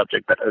certainly a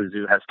subject that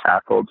Ozu has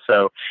tackled.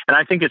 So, and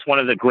I think it's one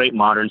of the great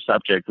modern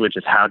subjects, which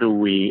is how do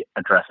we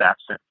address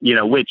absence,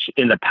 which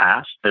in the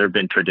past there have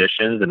been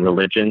traditions and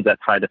religions that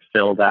try to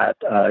fill that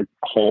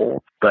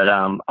hole. But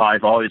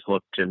I've always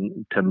looked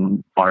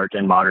to art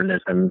and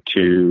modernism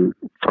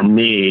for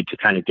me to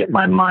kind of get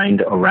my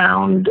mind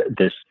around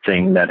this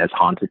thing that has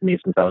haunted me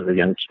since I was a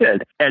young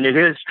kid. And it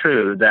is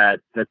true that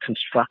the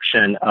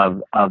construction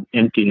of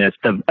emptiness,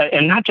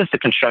 and not just the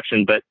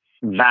construction, but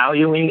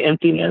valuing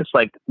emptiness,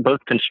 like both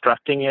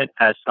constructing it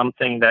as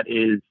something that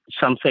is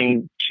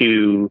something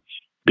to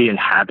be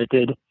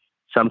inhabited,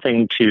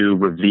 something to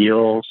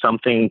reveal,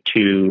 something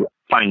to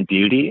find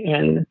beauty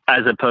in,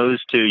 as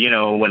opposed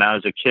to, when I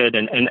was a kid.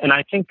 And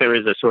I think there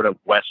is a sort of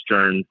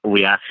Western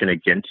reaction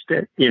against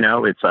it.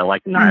 It's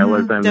like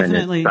nihilism, and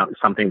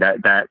it's something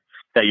that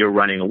you're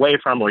running away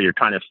from, or you're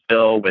trying to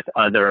fill with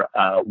other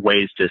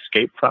ways to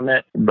escape from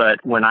it.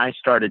 But when I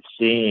started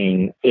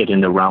seeing it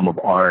in the realm of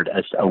art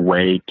as a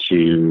way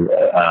to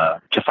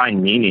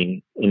find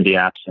meaning in the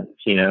absence,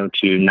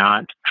 to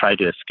not try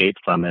to escape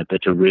from it,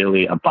 but to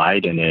really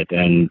abide in it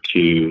and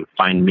to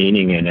find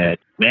meaning in it,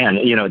 man,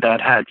 that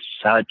had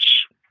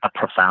such a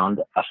profound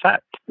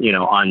effect,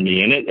 on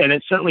me. And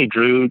it certainly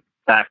drew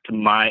back to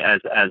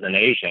as an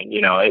Asian,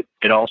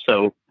 it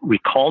also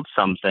recalled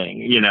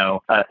something,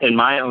 in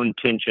my own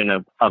tension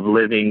of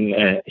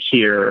living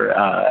here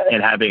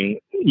and having,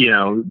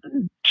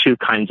 two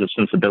kinds of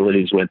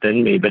sensibilities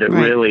within me, but it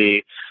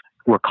really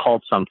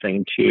recalled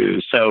something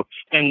too. So,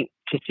 and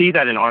to see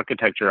that in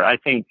architecture, I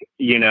think,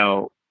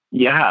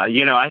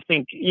 I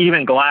think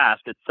even glass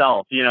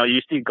itself,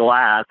 you see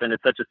glass and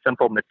it's such a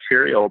simple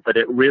material, but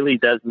it really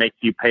does make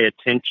you pay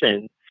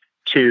attention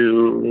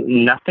to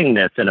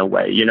nothingness in a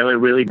way. It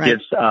really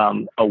gives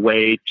a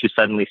way to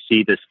suddenly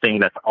see this thing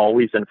that's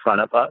always in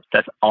front of us,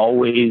 that's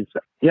always,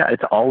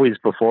 it's always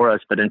before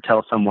us, but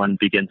until someone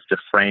begins to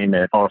frame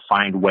it or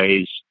find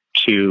ways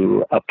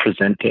to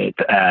present it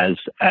as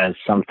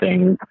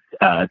something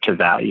to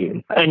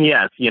value. And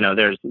yes,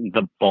 there's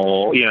the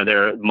bowl,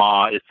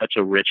 Ma is such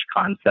a rich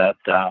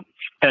concept.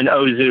 And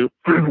Ozu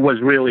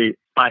was really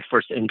my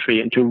first entry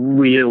into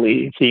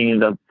really seeing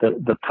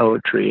the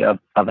poetry of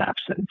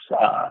absence,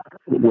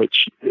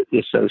 which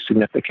is so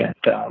significant.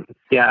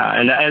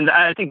 And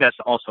I think that's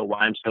also why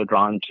I'm so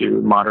drawn to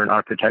modern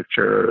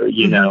architecture,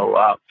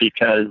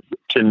 because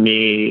to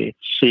me,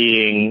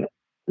 seeing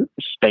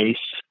space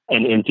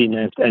and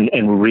emptiness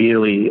and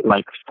really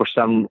like for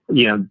some,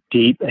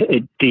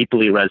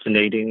 deeply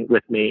resonating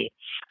with me.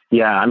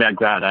 Yeah, I mean, I'm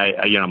glad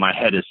my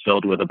head is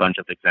filled with a bunch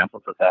of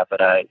examples of that,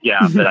 but I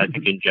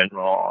think in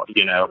general,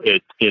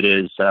 it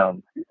is,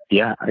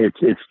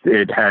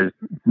 it has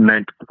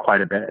meant quite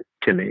a bit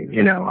to me,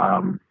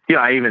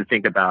 I even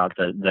think about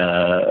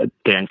the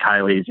Dan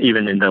Kiley's,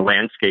 even in the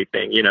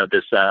landscaping,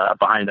 this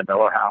behind the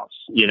Miller House,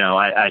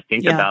 I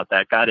think about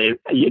that. God,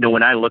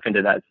 when I look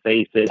into that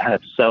space, it has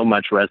so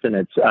much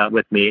resonance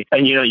with me.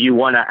 And, you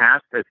want to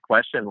ask this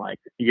question, like,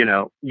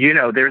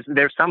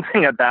 there's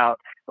something about,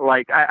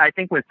 like, I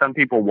think when some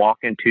people walk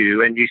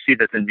into, and you see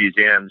this in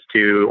museums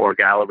too, or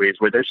galleries,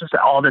 where there's just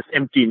all this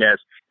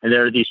emptiness and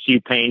there are these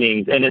few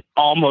paintings, and it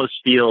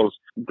almost feels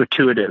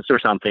gratuitous or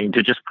something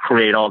to just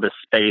create all this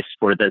space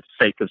for the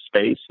sake of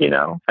space,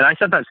 And I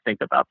sometimes think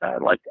about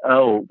that, like,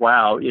 oh,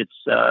 wow, it's,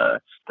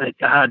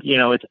 God,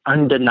 it's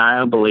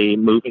undeniably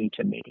moving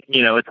to me.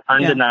 It's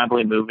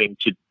undeniably moving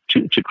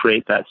to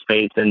create that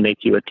space and make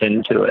you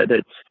attend to it.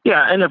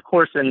 And of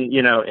course, in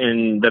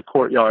the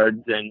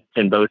courtyards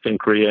in both in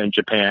Korea and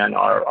Japan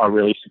are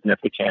really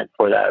significant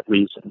for that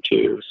reason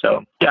too.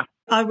 So, yeah.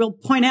 I will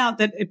point out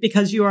that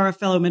because you are a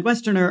fellow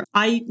Midwesterner,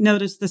 I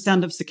noticed the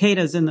sound of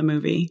cicadas in the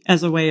movie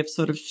as a way of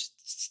sort of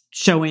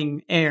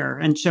showing air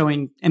and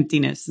showing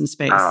emptiness and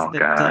space. Oh,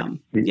 God.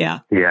 Yeah.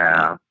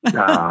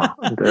 Oh,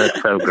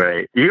 that's so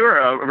great.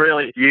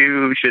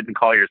 You shouldn't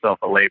call yourself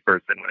a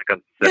layperson when it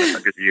comes to cinema,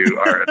 because you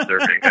are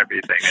observing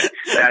everything.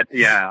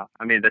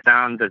 The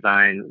sound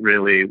design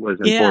really was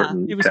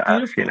important it was to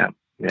beautiful.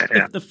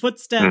 us, The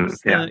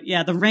footsteps,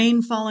 the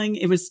rain falling,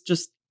 it was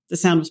just, the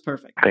sound was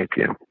perfect. Thank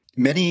you.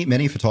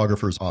 Many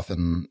photographers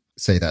often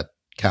say that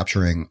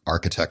capturing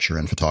architecture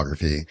and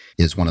photography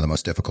is one of the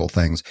most difficult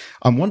things.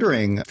 I'm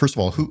wondering, first of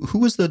all, who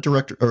was the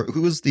director, or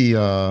who was the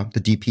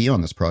DP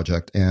on this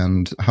project,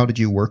 and how did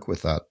you work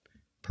with that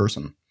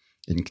person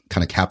in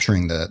kind of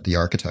capturing the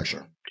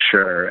architecture?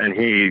 Sure. And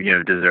he,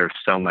 deserves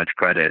so much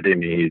credit. I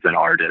mean, he's an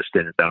artist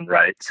in his own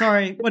right.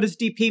 Sorry, what does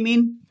DP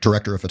mean?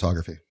 Director of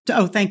photography.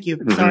 Oh, thank you.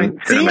 Sorry.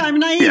 See, I'm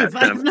naive. Yeah,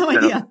 I have no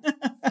idea.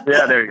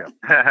 Yeah, there you go.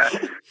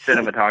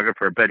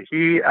 Cinematographer. But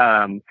he,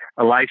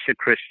 Elijah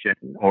Christian,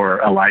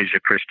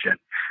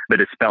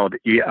 but it's spelled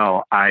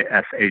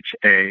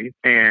Elisha.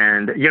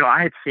 And,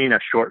 I had seen a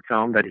short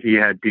film that he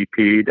had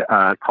DP'd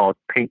called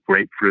Pink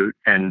Grapefruit.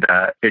 And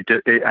I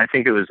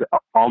think it was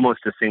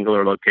almost a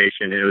singular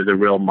location. It was a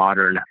real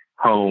modern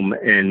home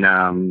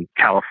in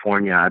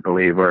California, I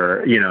believe,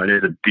 or, it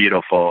is a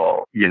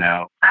beautiful,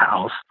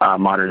 house,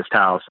 modernist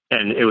house.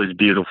 And it was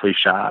beautifully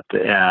shot.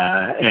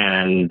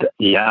 And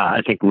yeah,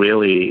 I think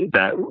really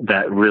that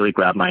really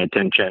grabbed my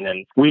attention.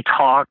 And we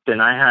talked,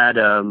 and I had,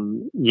 a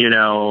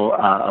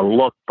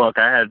lookbook.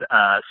 I had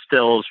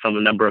stills from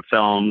a number of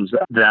films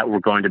that were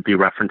going to be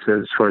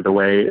references for the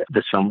way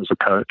this film was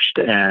approached.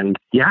 And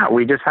yeah,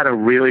 we just had a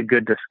really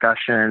good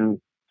discussion.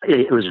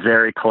 It was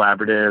very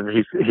collaborative.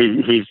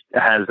 He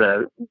has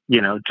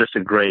just a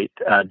great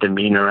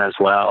demeanor as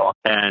well.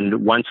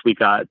 And once we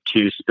got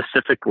to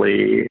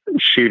specifically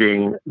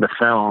shooting the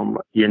film,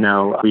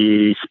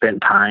 we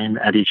spent time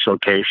at each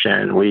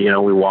location. We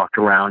walked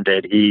around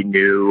it. He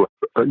knew,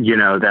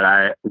 that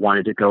I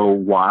wanted to go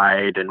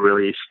wide and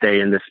really stay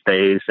in the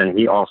space. And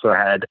he also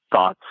had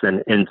thoughts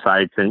and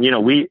insights. And,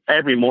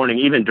 every morning,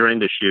 even during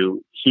the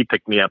shoot, he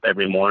picked me up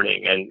every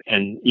morning,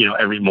 and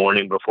every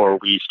morning before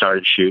we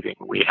started shooting,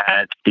 we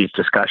had these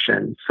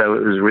discussions. So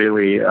it was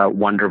really a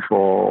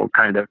wonderful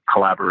kind of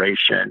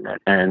collaboration.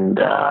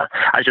 And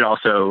I should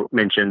also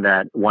mention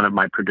that one of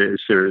my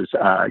producers,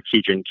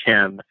 Keejin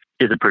Kim,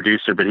 is a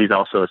producer, but he's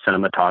also a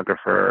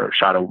cinematographer,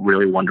 shot a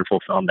really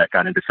wonderful film that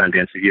got into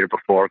Sundance a year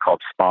before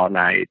called Spa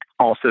Night,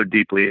 also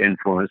deeply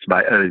influenced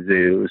by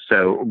Ozu.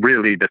 So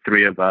really the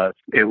three of us,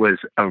 it was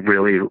a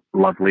really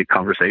lovely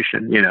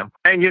conversation,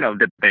 and,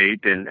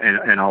 debate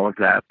and all of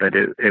that, but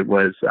it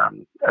was a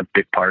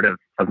big part of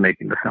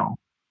making the film.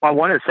 I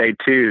want to say,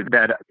 too,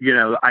 that,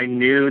 I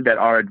knew that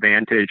our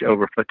advantage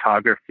over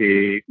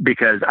photography,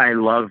 because I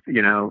love,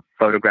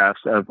 photographs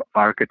of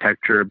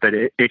architecture, but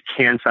it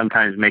can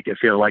sometimes make it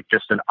feel like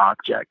just an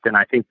object. And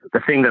I think the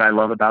thing that I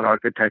love about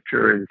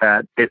architecture is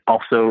that it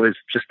also is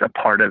just a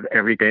part of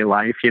everyday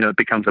life. It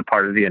becomes a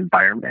part of the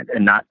environment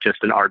and not just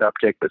an art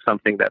object, but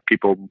something that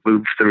people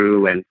move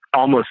through and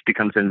almost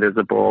becomes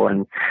invisible.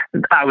 And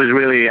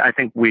I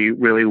think we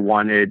really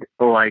wanted,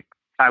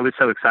 I was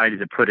so excited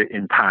to put it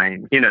in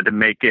time, to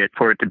make it,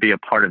 for it to be a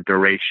part of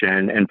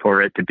duration and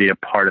for it to be a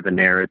part of the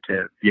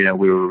narrative.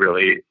 We were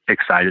really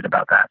excited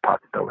about that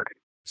possibility.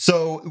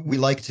 So we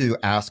like to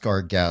ask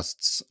our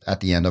guests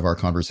at the end of our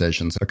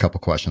conversations a couple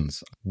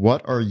questions.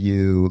 What are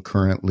you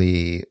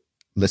currently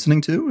listening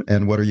to,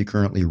 and what are you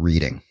currently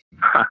reading?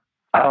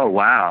 Oh,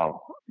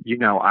 wow.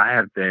 I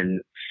have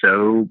been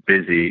so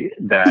busy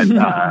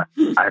that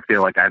I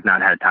feel like I've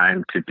not had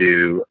time to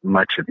do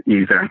much of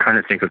either. I'm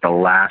trying to think of the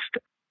last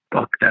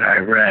book that I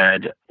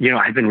read.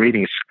 I've been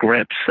reading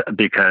scripts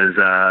because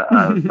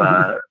I'm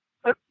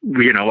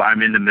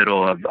in the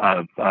middle of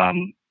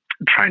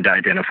trying to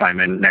identify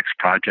my next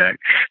project.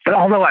 But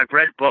although I've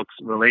read books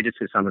related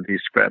to some of these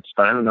scripts,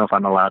 but I don't know if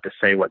I'm allowed to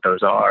say what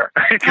those are.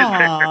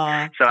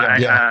 Hollywood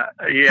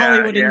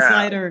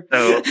insider.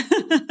 So,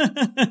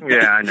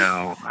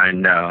 yeah, I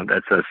know.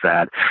 That's so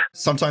sad.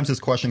 Sometimes this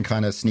question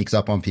kind of sneaks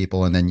up on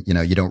people, and then,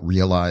 you don't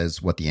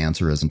realize what the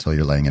answer is until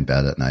you're laying in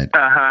bed at night.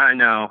 I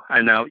know.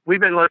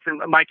 We've been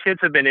listening. My kids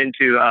have been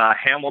into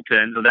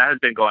Hamilton, so that has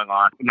been going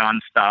on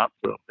nonstop.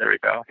 So there we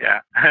go.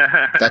 Yeah.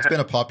 That's been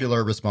a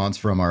popular response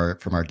from our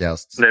guests.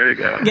 There you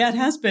go. Yeah, it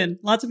has been.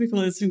 Lots of people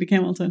listening to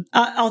Hamilton.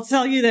 I'll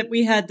tell you that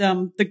we had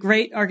the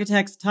great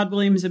architects Todd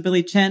Williams and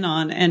Billy Chen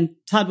on, and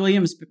Todd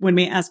Williams, when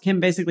we asked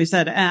him, basically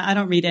said, I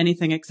don't read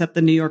anything except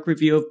the New York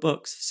Review of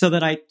Books, so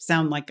that I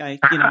sound like I,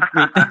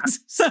 read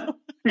things. So,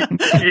 yeah,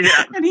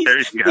 and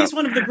he's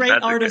one of the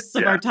great artists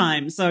of our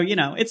time. So,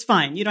 it's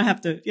fine. You don't have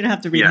to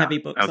read heavy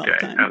books all the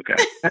time. Okay.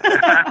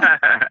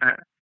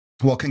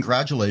 Well,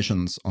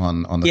 congratulations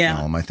on the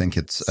film. I think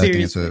it's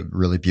a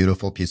really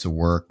beautiful piece of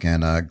work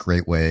and a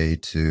great way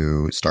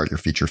to start your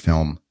feature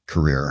film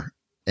career.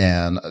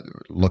 And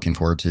looking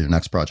forward to your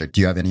next project.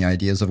 Do you have any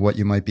ideas of what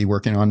you might be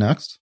working on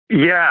next?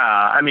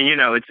 Yeah,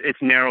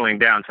 it's narrowing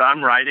down. So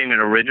I'm writing an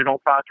original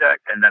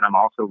project, and then I'm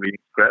also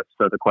reading scripts.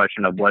 So the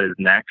question of what is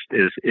next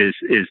is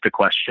the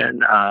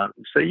question.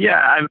 So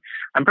yeah,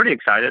 I'm pretty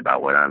excited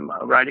about what I'm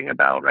writing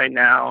about right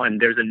now.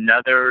 And there's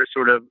another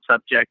sort of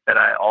subject that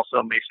I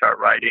also may start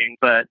writing,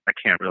 but I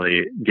can't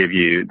really give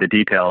you the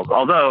details.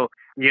 Although,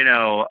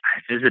 I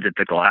visited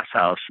the Glass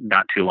House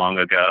not too long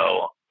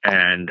ago,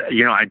 and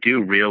I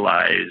do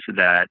realize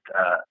that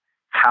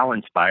how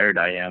inspired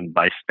I am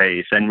by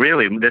space. And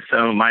really,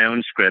 my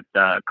own script,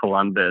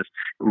 Columbus,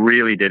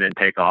 really didn't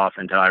take off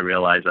until I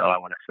realized, I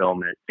want to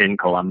film it in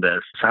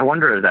Columbus. So I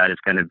wonder if that is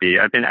going to be,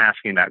 I've been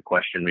asking that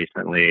question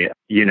recently.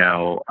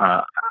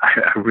 I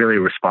really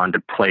respond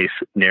to place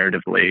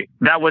narratively.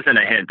 That wasn't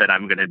a hint that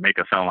I'm going to make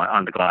a film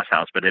on the glass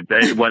house, but it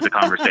was a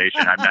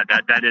conversation.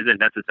 That isn't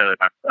necessarily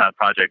my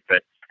project,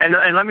 but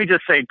And let me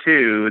just say,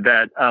 too,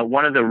 that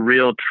one of the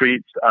real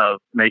treats of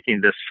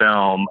making this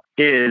film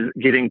is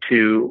getting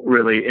to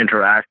really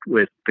interact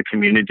with the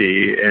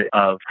community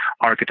of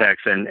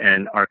architects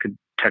and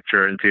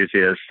architecture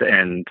enthusiasts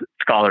and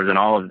scholars and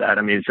all of that.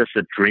 I mean, it's just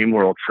a dream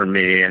world for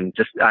me. And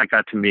I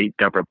got to meet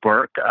Deborah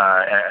Burke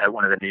at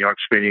one of the New York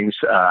screenings.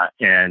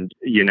 And,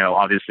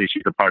 obviously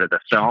she's a part of the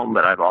film,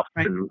 but I've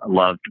often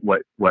loved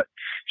what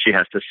she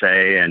has to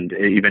say, and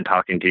even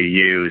talking to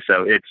you.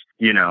 So it's,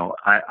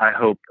 I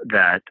hope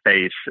that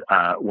space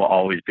will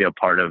always be a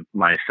part of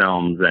my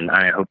films. And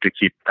I hope to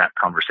keep that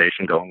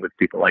conversation going with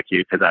people like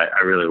you, because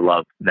I really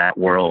love that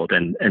world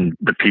and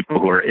the people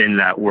who are in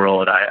that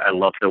world. I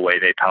love the way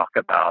they talk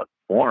about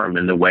form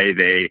and the way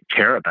they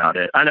care about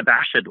it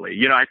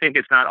unabashedly. I think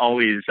it's not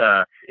always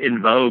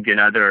in vogue in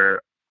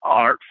other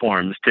art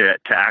forms to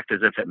act as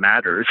if it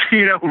matters,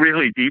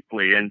 really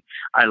deeply. And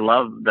I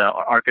love the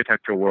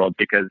architecture world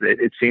because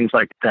it seems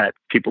like that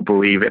people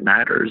believe it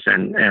matters.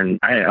 And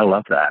I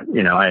love that.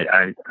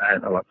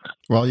 I love that.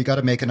 Well, you got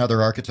to make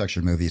another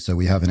architecture movie, so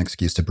we have an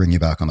excuse to bring you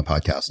back on the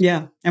podcast.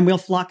 Yeah. And we'll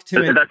flock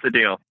to it. That's the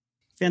deal.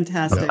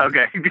 Fantastic.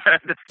 Okay,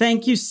 good.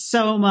 Thank you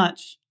so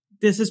much.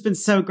 This has been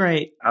so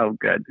great. Oh,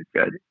 good.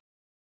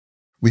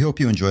 We hope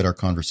you enjoyed our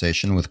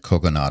conversation with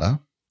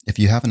Kogonada. If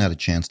you haven't had a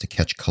chance to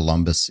catch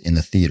Columbus in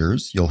the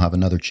theaters, you'll have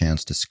another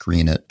chance to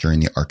screen it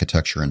during the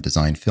Architecture and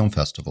Design Film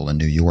Festival in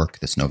New York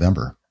this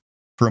November.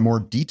 For a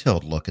more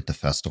detailed look at the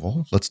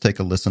festival, let's take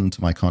a listen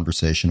to my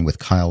conversation with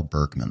Kyle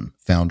Bergman,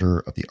 founder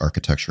of the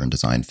Architecture and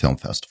Design Film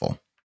Festival.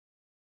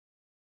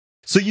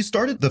 So you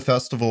started the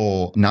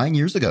festival 9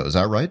 years ago, is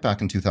that right? Back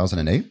in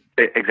 2008?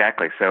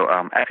 Exactly. So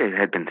actually I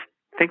had been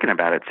thinking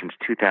about it since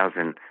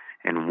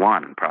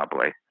 2001,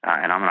 probably.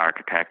 And I'm an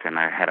architect, and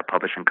I had a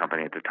publishing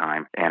company at the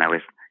time. And I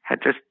had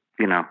just,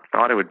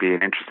 thought it would be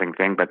an interesting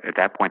thing. But at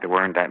that point, there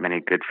weren't that many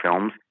good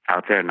films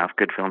out there, enough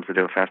good films to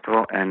do a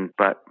festival.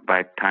 But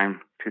by the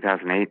time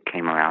 2008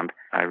 came around,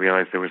 I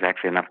realized there was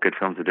actually enough good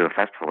films to do a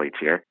festival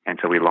each year. And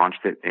so we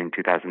launched it in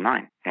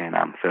 2009. And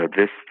so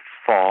this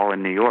fall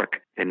in New York,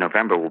 in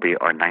November, will be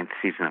our 9th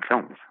season of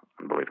films,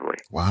 unbelievably.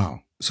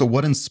 Wow. So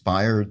what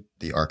inspired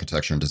the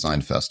Architecture and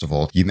Design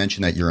Festival? You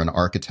mentioned that you're an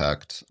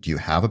architect. Do you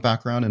have a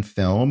background in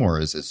film, or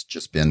has this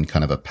just been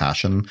kind of a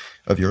passion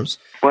of yours?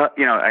 Well,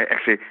 I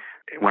actually,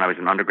 when I was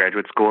in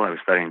undergraduate school, I was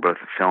studying both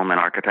film and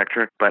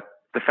architecture, but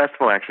the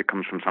festival actually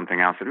comes from something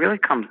else. It really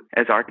comes,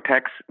 as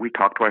architects, we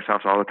talk to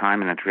ourselves all the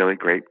time, and it's really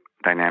great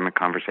dynamic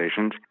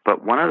conversations.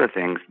 But one of the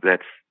things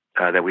that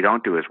we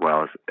don't do as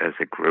well as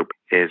a group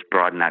is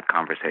broaden that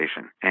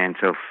conversation. And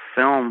so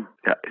so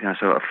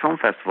a film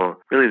festival,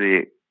 really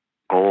the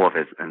goal of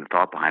it and the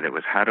thought behind it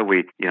was, how do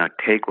we,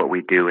 take what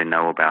we do and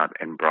know about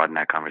and broaden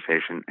that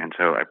conversation? And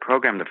so I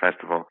programmed the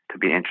festival to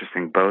be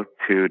interesting both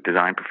to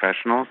design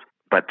professionals,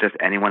 but just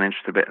anyone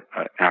interested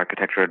in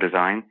architecture or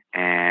design.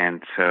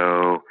 And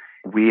so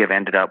we have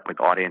ended up with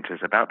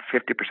audiences about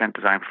 50%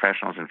 design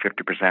professionals and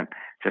 50%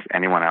 just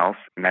anyone else.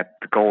 And that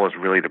the goal is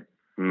really to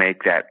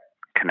make that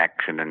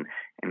connection and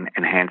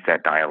enhance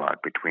that dialogue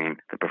between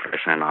the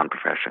profession and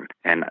non-profession.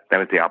 And that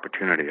was the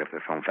opportunity of the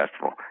film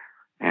festival.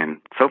 And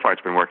so far,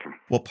 it's been working.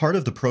 Well, part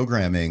of the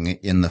programming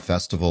in the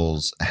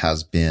festivals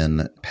has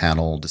been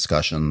panel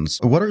discussions.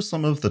 What are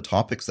some of the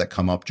topics that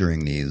come up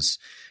during these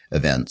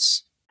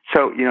events?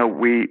 So,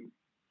 we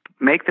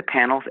make the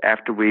panels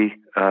after we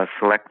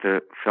select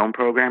the film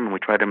program, and we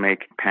try to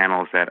make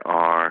panels that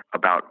are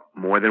about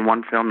more than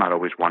one film, not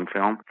always one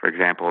film. For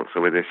example,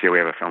 so with this year, we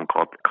have a film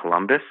called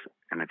Columbus,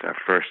 and it's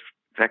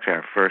actually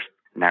our first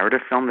narrative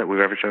film that we've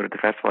ever showed at the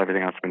festival.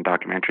 Everything else has been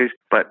documentaries.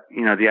 But,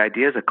 the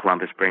ideas of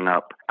Columbus bring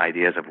up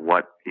ideas of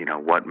what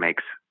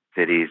makes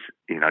cities,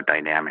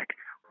 dynamic.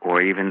 Or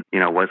even,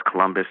 was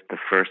Columbus the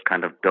first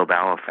kind of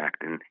Bilbao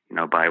effect? And,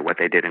 by what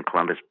they did in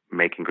Columbus,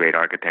 making great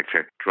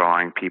architecture,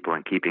 drawing people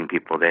and keeping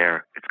people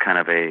there. It's kind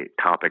of a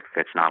topic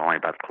that's not only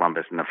about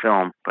Columbus in the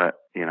film, but,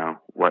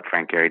 what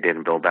Frank Gehry did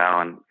in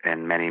Bilbao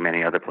and many,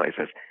 many other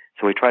places.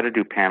 So we try to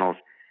do panels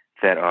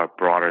that are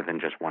broader than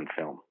just one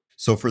film.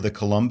 So for the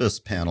Columbus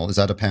panel, is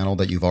that a panel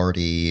that you've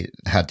already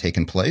had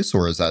taken place,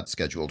 or is that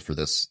scheduled for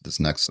this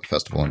next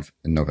festival in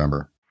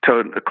November?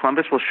 So the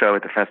Columbus will show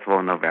at the festival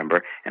in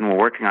November, and we're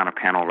working on a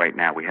panel right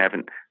now. We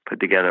haven't put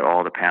together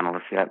all the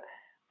panelists yet,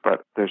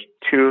 but there's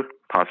two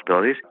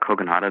possibilities.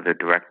 Kogonada, the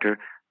director,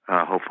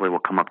 hopefully will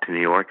come up to New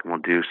York and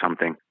we'll do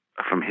something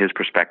from his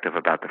perspective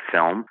about the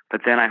film.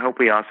 But then I hope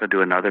we also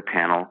do another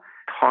panel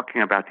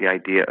talking about the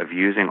idea of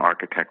using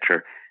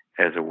architecture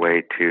as a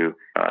way to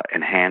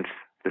enhance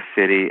the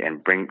city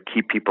and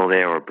keep people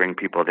there or bring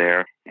people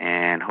there.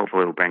 And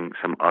hopefully we'll bring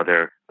some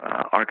other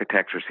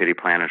architects or city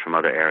planners from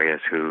other areas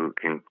who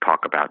can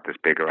talk about this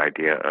bigger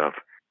idea of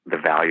the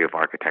value of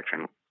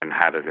architecture and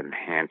how does it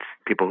enhance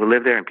people who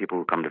live there and people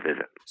who come to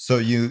visit. So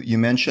you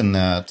mentioned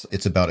that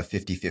it's about a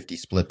 50-50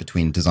 split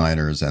between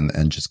designers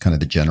and just kind of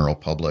the general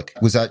public.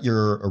 Was that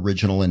your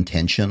original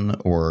intention,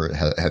 or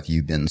have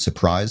you been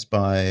surprised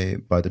by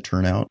the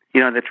turnout?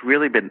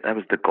 That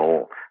was the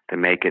goal, to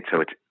make it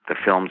so the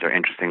films are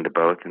interesting to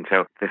both. And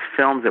so the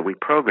films that we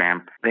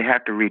program, they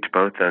have to reach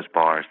both those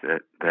bars.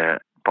 The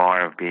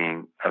bar of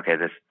being, okay,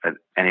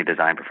 any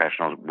design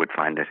professional would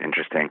find this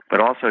interesting,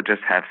 but also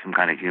just have some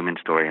kind of human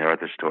story or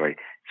other story,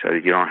 so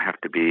that you don't have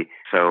to be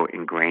so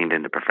ingrained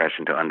in the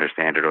profession to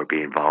understand it or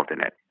be involved in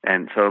it.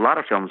 And so a lot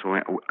of films,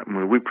 when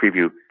we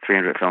preview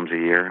 300 films a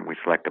year, and we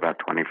select about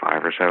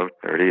 25 or so,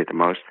 30 at the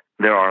most,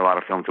 there are a lot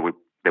of films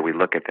that we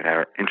look at that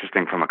are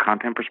interesting from a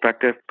content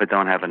perspective, but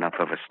don't have enough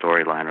of a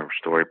storyline or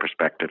story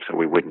perspective, so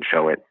we wouldn't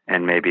show it.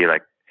 And maybe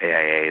like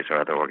AIAs or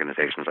other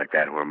organizations like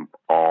that who are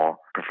all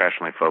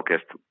professionally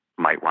focused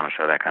might want to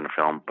show that kind of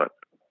film, but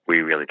we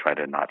really try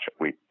to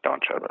we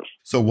don't show those.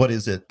 So what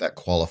is it that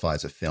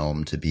qualifies a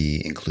film to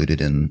be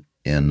included in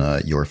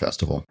your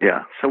festival?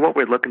 Yeah, so what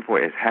we're looking for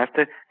is, has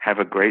to have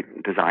a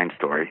great design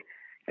story,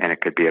 and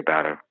it could be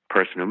about a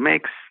person who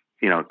makes,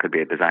 it could be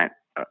a design,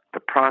 the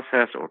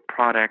process or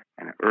product,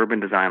 and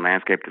urban design,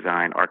 landscape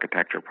design,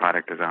 architecture,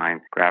 product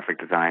design, graphic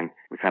design.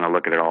 We kind of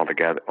look at it all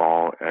together,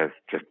 all as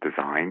just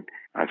design.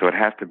 So it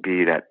has to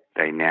be that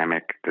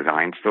dynamic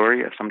design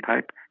story of some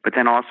type, but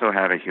then also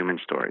have a human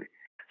story.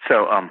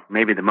 So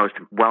maybe the most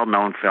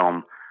well-known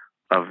film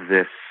of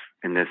this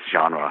in this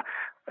genre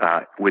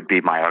would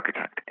be My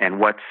Architect. And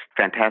what's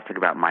fantastic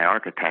about My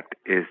Architect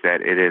is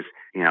that it is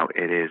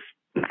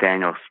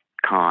Nathaniel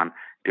Kahn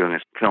doing a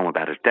film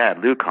about his dad,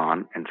 Lou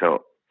Kahn. And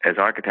so as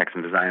architects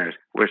and designers,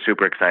 we're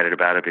super excited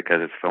about it because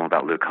it's a film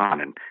about Lou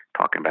Kahn and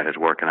talking about his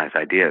work and his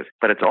ideas.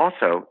 But it's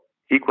also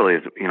equally,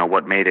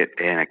 what made it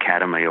an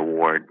Academy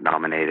Award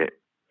nominated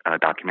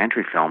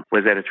documentary film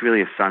was that it's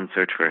really a son's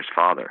search for his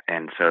father.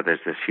 And so there's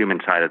this human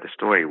side of the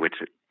story which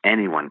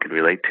anyone could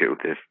relate to,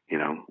 this,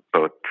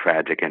 both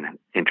tragic and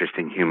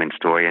interesting human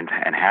story and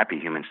happy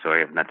human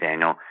story of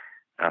Nathaniel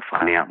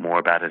finding out more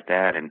about his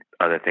dad and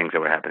other things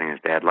that were happening in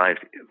his dad's life,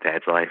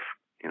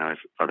 his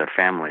other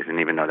families. And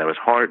even though that was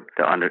hard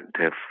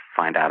to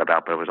find out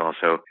about, but it was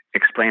also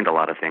explained a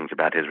lot of things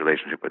about his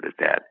relationship with his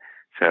dad.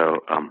 So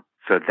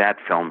that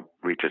film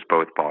reaches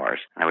both bars.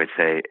 I would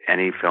say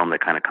any film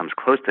that kind of comes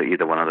close to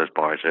either one of those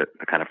bars are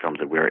the kind of films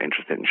that we're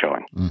interested in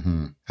showing.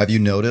 Mm-hmm. Have you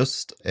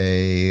noticed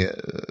a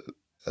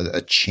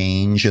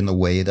change in the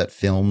way that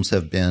films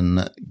have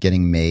been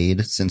getting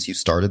made since you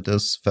started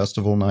this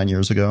festival 9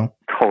 years ago?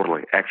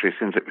 Totally. Actually,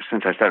 since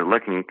I started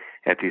looking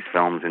at these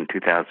films in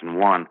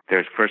 2001,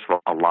 there's, first of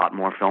all, a lot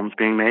more films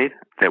being made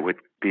that would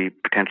be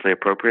potentially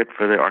appropriate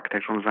for the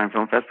Architectural Design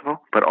Film Festival,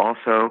 but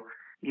also,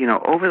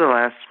 over the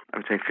last, I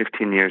would say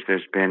 15 years,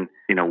 there's been,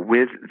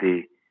 with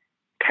the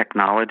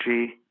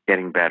technology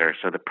getting better,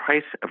 so the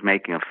price of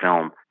making a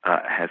film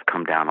has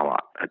come down a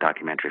lot, a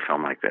documentary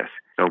film like this.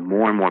 So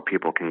more and more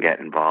people can get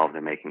involved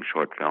in making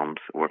short films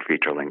or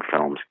feature-length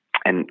films.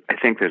 And I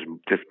think there's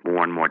just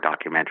more and more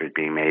documentaries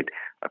being made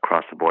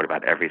across the board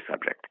about every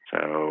subject.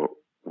 So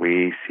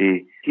we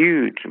see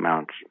huge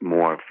amounts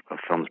more of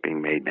films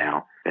being made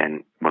now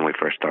than when we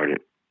first started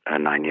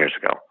 9 years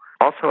ago.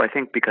 Also, I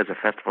think because of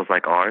festivals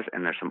like ours,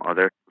 and there's some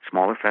other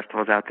smaller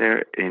festivals out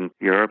there in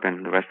Europe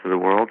and the rest of the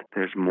world,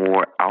 there's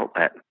more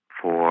outlet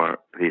for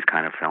these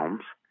kind of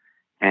films,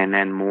 and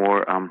then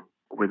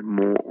with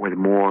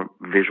more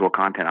visual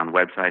content on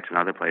websites and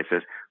other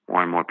places,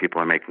 more and more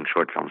people are making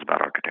short films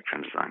about architecture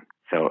and design.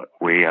 So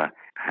we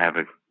have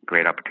a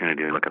great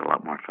opportunity to look at a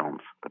lot more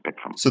films, the big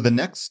films. So the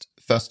next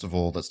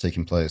festival that's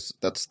taking place,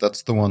 that's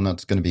the one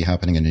that's going to be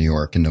happening in New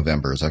York in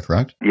November. Is that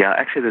correct? Yeah,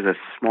 actually there's a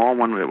small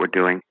one that we're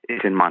doing.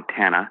 It's in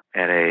Montana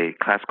at a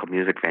classical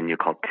music venue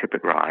called Tip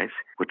It Rise,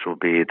 which will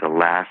be the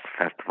last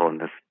festival in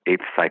this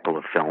 8th cycle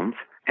of films.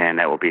 And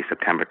that will be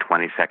September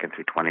 22nd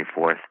through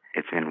 24th.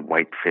 It's in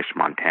Whitefish,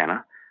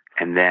 Montana.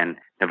 And then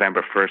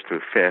November 1st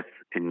through 5th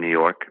in New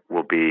York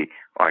will be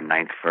our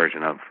 9th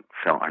version of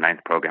film, our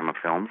 9th program of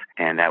films.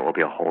 And that will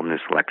be a whole new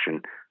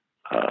selection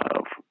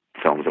of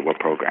films that we'll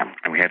program.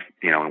 And we have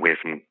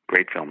some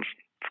great films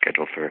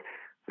scheduled for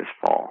this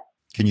fall.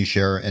 Can you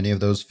share any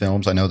of those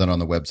films? I know that on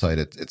the website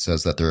it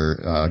says that they're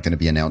going to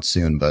be announced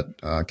soon,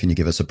 but can you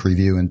give us a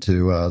preview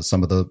into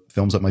some of the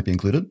films that might be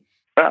included?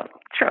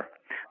 Sure.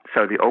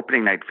 So the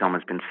opening night film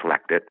has been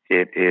selected.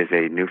 It is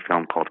a new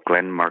film called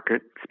Glenn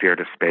Murcutt, Spirit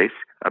of Space,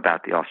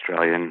 about the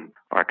Australian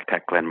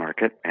architect Glenn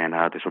Murcutt. And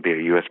this will be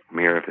a U.S.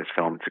 premiere of this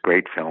film. It's a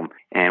great film.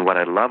 And what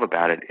I love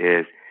about it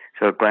is,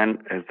 so Glenn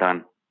has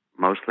done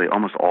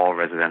almost all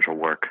residential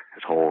work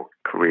his whole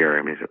career.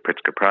 I mean, he's a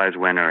Pritzker Prize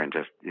winner and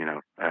just,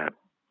 a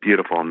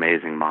beautiful,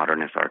 amazing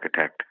modernist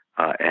architect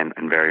and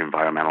very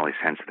environmentally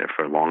sensitive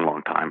for a long,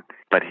 long time.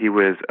 But he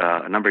was,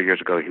 a number of years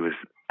ago, he was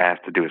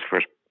asked to do his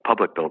first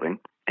public building,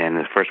 and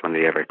the first one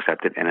they ever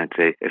accepted, and it's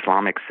a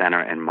Islamic center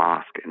and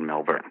mosque in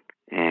Melbourne.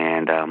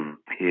 And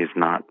he is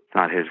not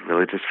his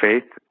religious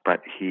faith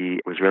but he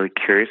was really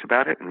curious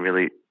about it and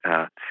really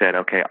said,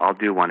 okay, I'll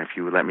do one if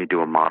you let me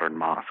do a modern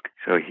mosque.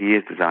 So he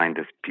has designed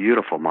this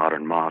beautiful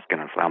modern mosque in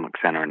an Islamic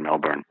center in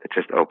Melbourne that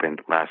just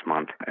opened last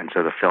month. And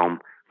so the film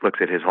looks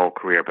at his whole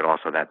career, but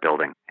also that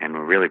building. And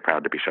we're really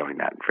proud to be showing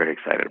that. Very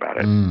excited about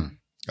it.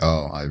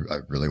 Oh, I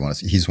really want to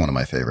see. He's one of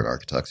my favorite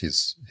architects.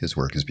 His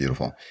work is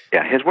beautiful.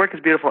 Yeah, his work is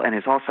beautiful, and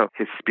his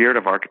spirit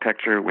of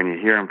architecture. When you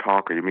hear him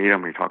talk, or you meet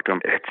him, or you talk to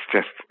him,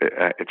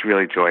 it's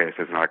really joyous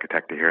as an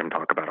architect to hear him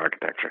talk about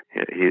architecture.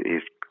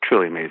 He's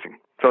truly amazing.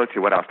 So let's see,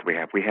 what else do we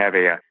have? We have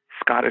a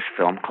Scottish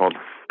film called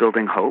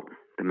Building Hope,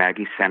 the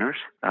Maggie Centers.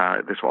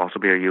 This will also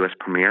be a U.S.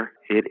 premiere.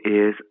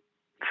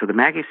 So the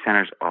Maggie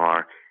Centers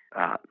are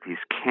these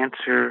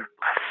cancer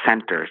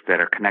centers that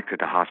are connected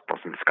to hospitals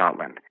in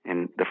Scotland.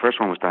 And the first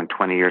one was done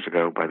 20 years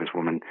ago by this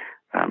woman,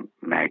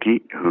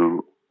 Maggie,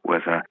 who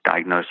was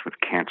diagnosed with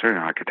cancer, an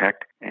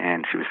architect,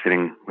 and she was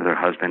sitting with her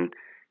husband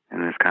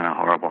in this kind of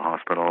horrible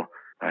hospital.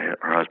 Her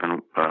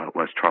husband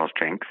was Charles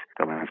Jenks,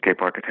 the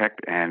landscape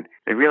architect, and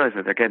they realized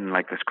that they're getting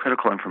like this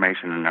critical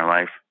information in their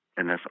life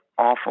in this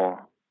awful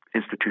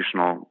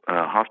institutional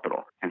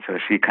hospital. And so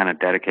she kind of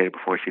dedicated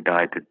before she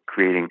died to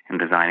creating and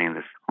designing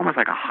this almost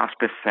like a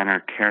hospice center,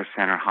 care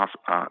center,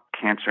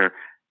 cancer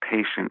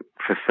patient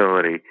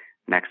facility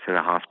next to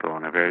the hospital.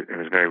 And it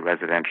was very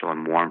residential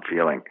and warm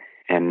feeling.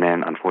 And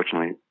then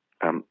unfortunately,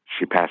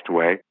 she passed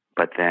away.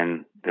 But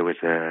then there was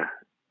a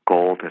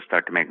goal to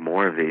start to make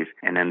more of these.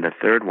 And then the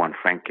third one,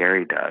 Frank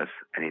Gehry does,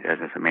 and he does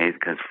this amazing,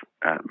 because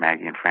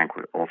Maggie and Frank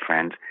were old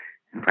friends,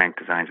 and Frank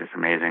designs this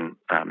amazing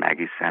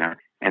Maggie Center.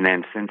 And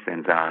then since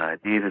then, Zaha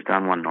Hadid has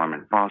done one,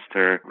 Norman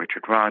Foster,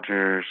 Richard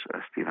Rogers,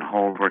 Stephen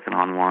Holt working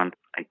on one.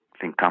 I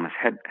think Thomas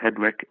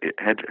Hedwick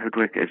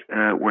is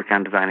working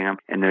on designing them.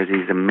 And there's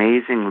these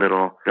amazing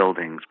little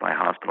buildings by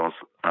hospitals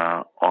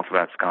all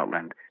throughout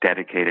Scotland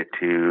dedicated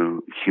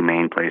to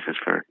humane places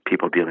for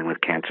people dealing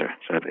with cancer.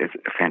 So it's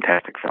a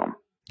fantastic film.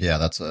 Yeah,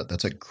 that's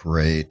a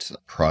great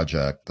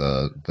project.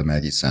 The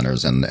Maggie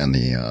Centers and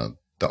the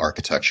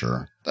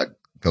architecture that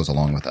goes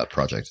along with that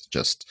project is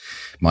just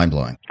mind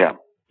blowing. Yeah.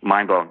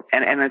 Mind-blowing.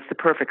 And it's the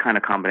perfect kind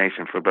of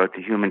combination for both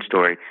the human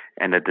story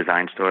and the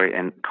design story,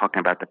 and talking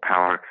about the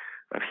power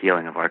of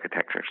healing of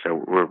architecture.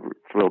 So we're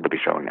thrilled to be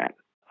showing that.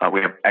 We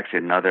have actually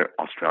another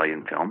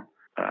Australian film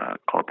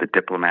called The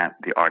Diplomat,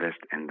 the Artist,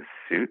 and the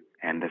Suit.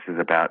 And this is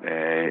about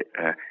a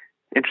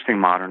interesting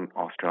modern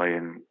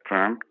Australian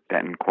firm,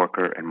 Denton,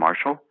 Corker, and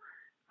Marshall.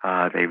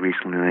 They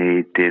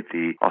recently did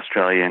the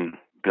Australian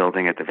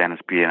building at the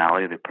Venice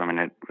Biennale, the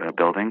permanent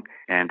building,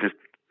 and just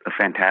a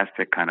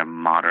fantastic kind of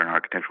modern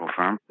architectural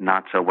firm.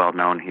 Not so well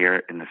known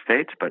here in the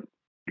States, but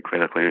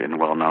critically and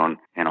well known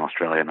in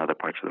Australia and other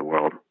parts of the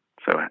world.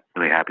 So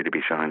really happy to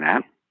be showing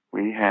that.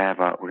 We're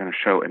going to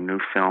show a new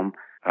film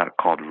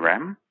called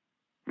Rem,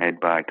 made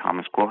by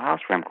Thomas Koolhaas,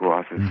 Rem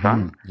Koolhaas'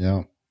 son.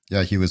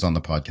 Yeah, he was on the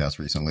podcast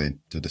recently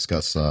to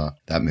discuss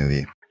that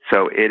movie.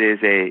 So it is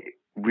a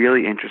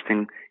really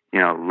interesting,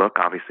 look.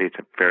 Obviously, it's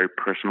a very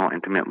personal,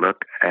 intimate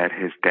look at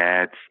his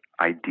dad's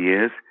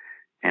ideas,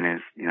 and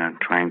is,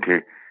 trying to.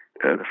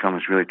 The film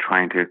is really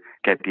trying to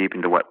get deep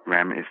into what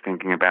Rem is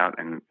thinking about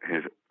and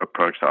his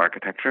approach to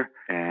architecture.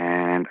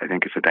 And I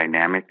think it's a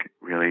dynamic,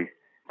 really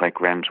like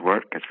Rem's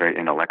work. It's very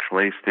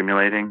intellectually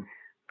stimulating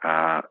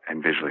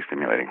and visually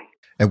stimulating.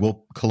 And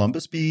will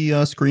Columbus be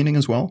screening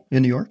as well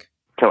in New York?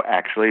 So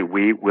actually,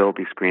 we will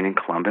be screening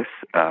Columbus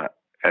at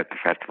the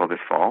festival this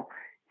fall.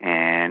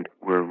 And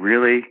we're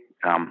really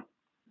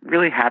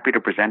happy to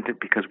present it,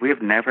 because we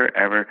have never,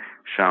 ever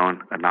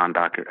shown a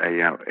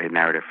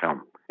narrative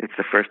film. It's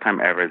the first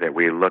time ever that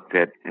we looked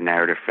at a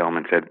narrative film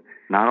and said,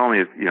 not only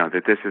is,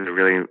 that this is a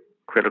really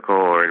critical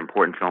or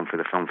important film for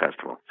the film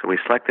festival. So we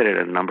selected it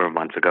a number of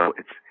months ago.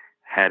 It's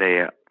had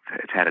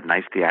a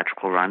nice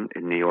theatrical run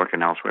in New York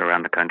and elsewhere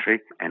around the country,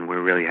 and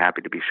we're really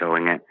happy to be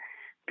showing it,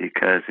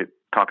 because it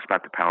talks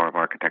about the power of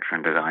architecture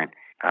and design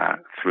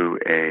through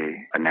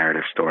a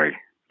narrative story.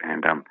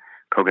 And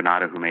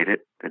Kogonada, who made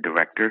it, the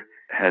director,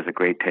 has a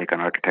great take on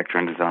architecture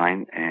and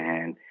design,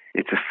 and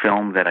it's a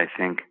film that I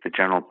think the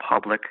general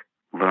public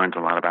learns a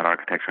lot about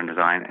architecture and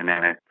design, and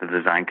then the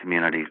design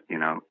community,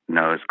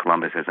 knows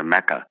Columbus as a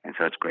mecca, and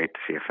so it's great to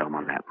see a film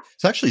on that.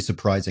 It's actually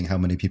surprising how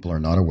many people are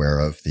not aware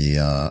of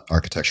the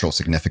architectural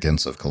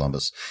significance of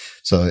Columbus.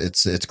 So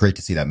it's great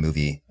to see that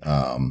movie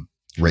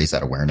raise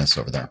that awareness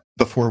over there.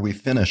 Before we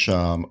finish,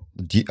 I'd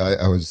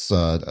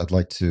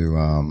like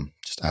to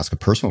just ask a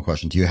personal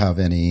question. Do you have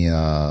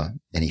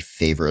any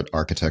favorite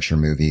architecture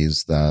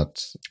movies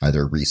that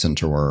either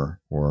recent or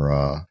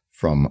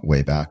from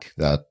way back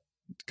that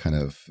kind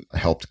of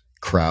helped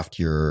craft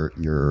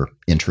your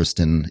interest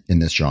in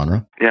this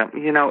genre? Yeah,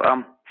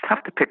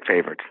 tough to pick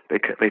favorites.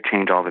 They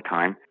change all the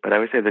time. But I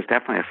would say there's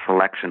definitely a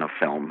selection of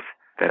films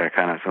that are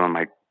kind of some of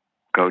my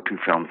go-to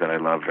films that I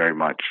love very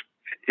much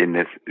in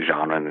this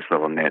genre, in this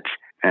little niche.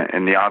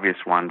 And the obvious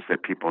ones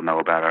that people know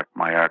about are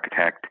My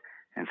Architect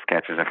and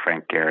Sketches of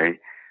Frank Gehry.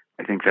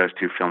 I think those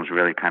two films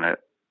really kind of,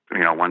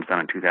 one's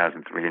done in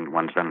 2003 and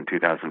one's done in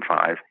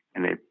 2005.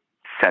 And they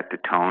set the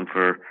tone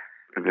for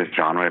this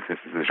genre, if this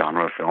is the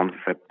genre of films,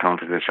 if it tone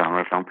for this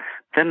genre of film.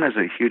 Then there's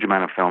a huge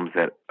amount of films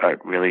that are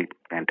really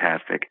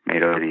fantastic,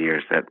 made over the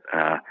years that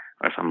are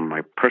some of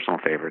my personal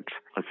favorites.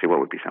 Let's see, what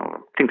would be some of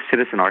them? I think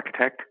Citizen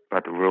Architect,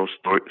 about the rural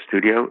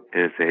studio,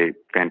 is a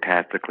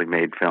fantastically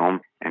made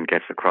film and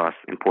gets across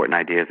important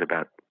ideas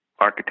about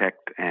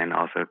architect and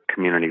also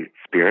community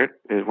spirit.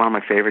 There's one of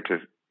my favorites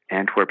is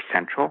Antwerp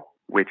Central,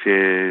 which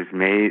is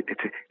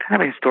it's a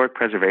kind of a historic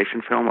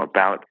preservation film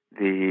about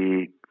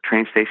the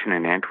train station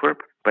in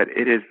Antwerp, but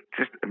it is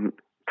just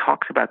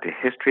talks about the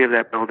history of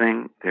that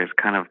building. There's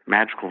kind of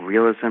magical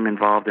realism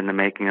involved in the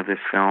making of this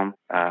film,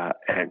 and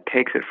it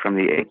takes it from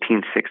the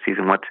 1860s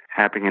and what's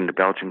happening in the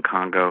Belgian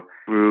Congo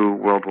through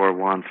World War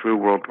I, through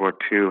World War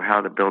II,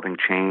 how the building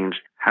changed,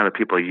 how the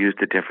people used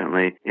it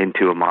differently,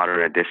 into a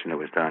modern edition that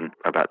was done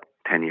about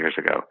 10 years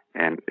ago.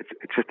 And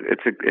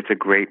it's a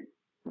great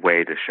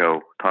way to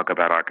talk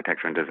about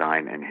architecture and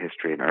design and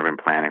history and urban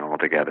planning all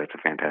together. It's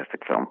a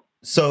fantastic film.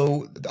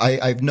 So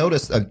I've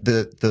noticed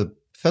the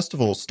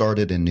festival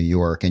started in New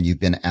York, and you've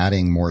been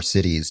adding more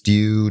cities. Do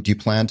you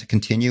plan to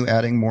continue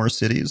adding more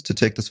cities to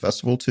take this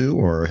festival to,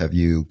 or have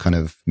you kind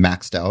of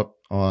maxed out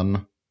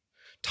on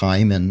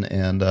time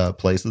and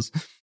places?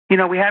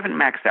 We haven't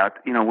maxed out.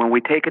 When we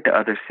take it to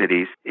other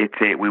cities,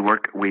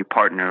 we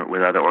partner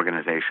with other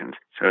organizations.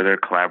 So they're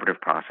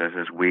collaborative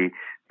processes. We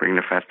bring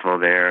the festival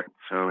there.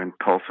 So in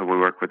Tulsa, we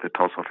work with the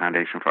Tulsa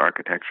Foundation for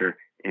Architecture.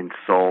 In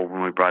Seoul,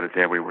 when we brought it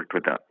there, we worked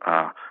with the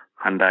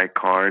Hyundai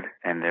Card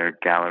and their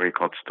gallery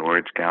called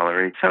Storage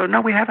Gallery. So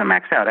no, we haven't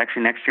maxed out.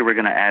 Actually, next year we're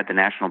going to add the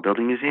National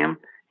Building Museum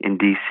in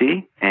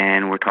D.C.,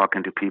 and we're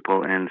talking to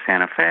people in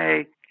Santa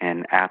Fe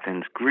and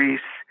Athens,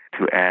 Greece,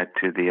 to add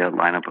to the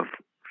lineup of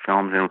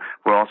films. And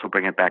we'll also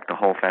bring the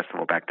whole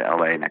festival back to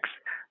L.A. next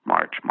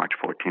March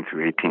 14th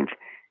through 18th,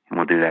 and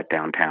we'll do that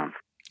downtown.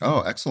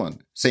 Oh,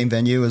 excellent. Same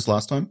venue as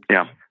last time?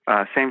 Yeah,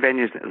 same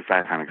venue as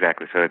last time,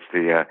 exactly. So it's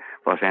the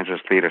Los Angeles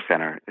Theater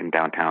Center in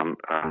downtown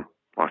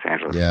Los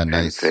Angeles. Yeah,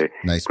 nice,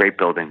 great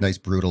building. Nice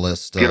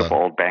brutalist. Beautiful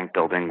old bank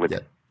building with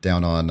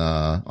down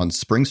on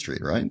Spring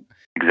Street, right?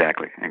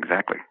 Exactly,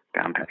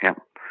 downtown. Yeah.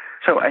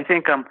 So I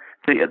think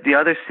the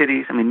other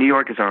cities. I mean, New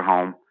York is our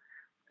home,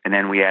 and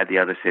then we add the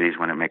other cities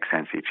when it makes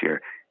sense each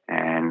year.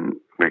 And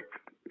we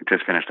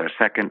just finished our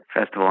second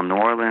festival in New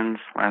Orleans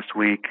last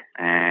week,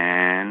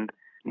 and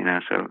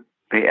so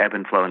they ebb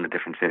and flow in the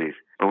different cities.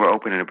 But we're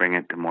open to bring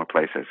it to more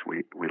places.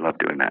 We love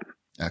doing that.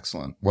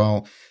 Excellent.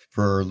 Well,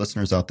 for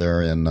listeners out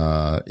there in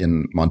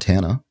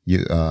Montana,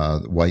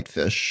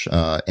 Whitefish,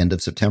 end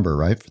of September,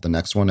 right, for the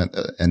next one,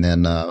 and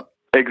then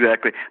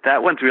exactly.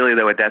 That one's really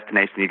though a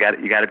destination. You got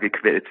to be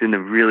committed. It's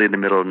really in the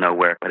middle of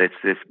nowhere, but it's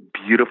this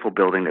beautiful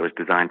building that was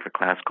designed for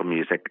classical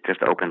music.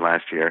 Just opened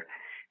last year,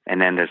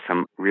 and then there's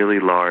some really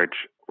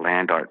large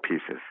land art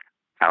pieces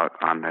out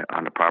on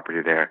the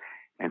property there.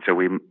 And so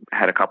we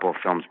had a couple of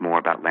films more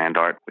about land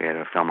art. We had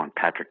a film on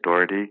Patrick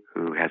Doherty,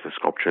 who has a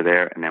sculpture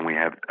there. And then we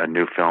have a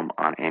new film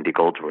on Andy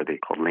Goldsworthy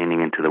called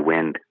Leaning into the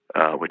Wind,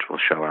 which we'll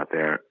show out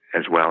there,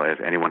 as well as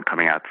anyone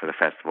coming out for the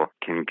festival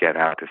can get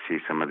out to see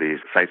some of these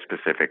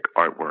site-specific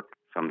artwork,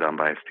 some done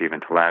by Stephen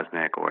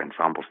Telaznik or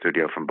Ensemble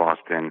Studio from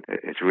Boston.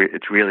 It's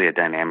really a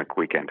dynamic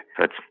weekend.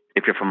 So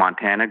if you're from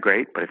Montana,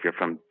 great. But if you're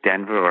from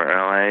Denver or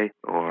LA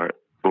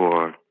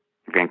or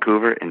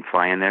Vancouver and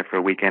fly in there for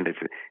a weekend, it's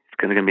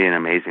going to be an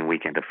amazing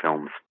weekend of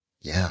films.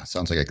 Yeah,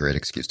 sounds like a great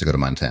excuse to go to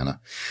Montana.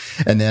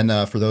 And then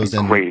for those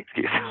great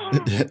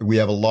excuse. we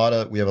have a lot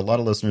of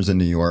listeners in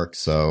New York.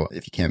 So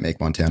if you can't make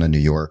Montana, New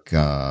York,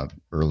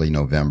 early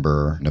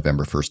November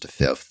 1st to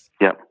 5th.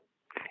 Yep.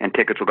 And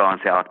tickets will go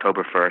on sale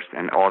October 1st,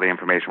 and all the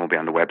information will be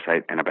on the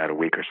website in about a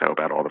week or so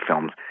about all the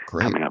films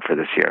coming up for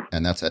this year.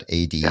 And that's at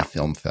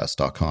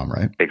adfilmfest.com,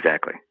 right?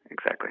 Exactly.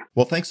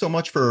 Well, thanks so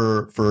much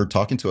for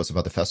talking to us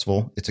about the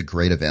festival. It's a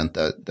great event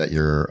that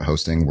you're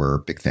hosting. We're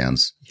big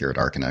fans here at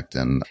ArchConnect.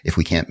 And if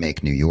we can't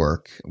make New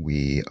York,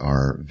 we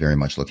are very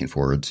much looking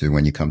forward to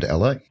when you come to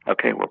LA.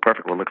 Okay, well,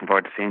 perfect. We're looking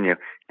forward to seeing you.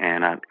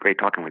 And great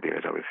talking with you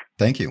as always.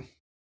 Thank you.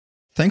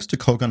 Thanks to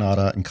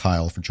Kogonada and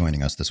Kyle for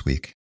joining us this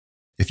week.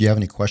 If you have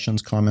any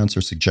questions, comments,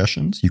 or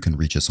suggestions, you can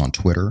reach us on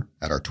Twitter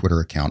at our Twitter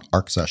account,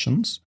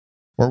 ArcSessions,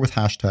 or with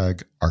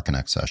hashtag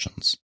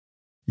ArchConnectSessions.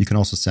 You can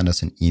also send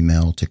us an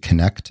email to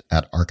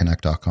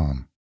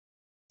connect@arconnect.com.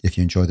 If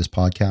you enjoy this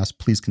podcast,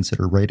 please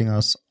consider rating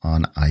us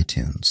on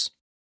iTunes.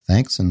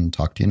 Thanks, and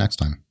talk to you next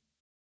time.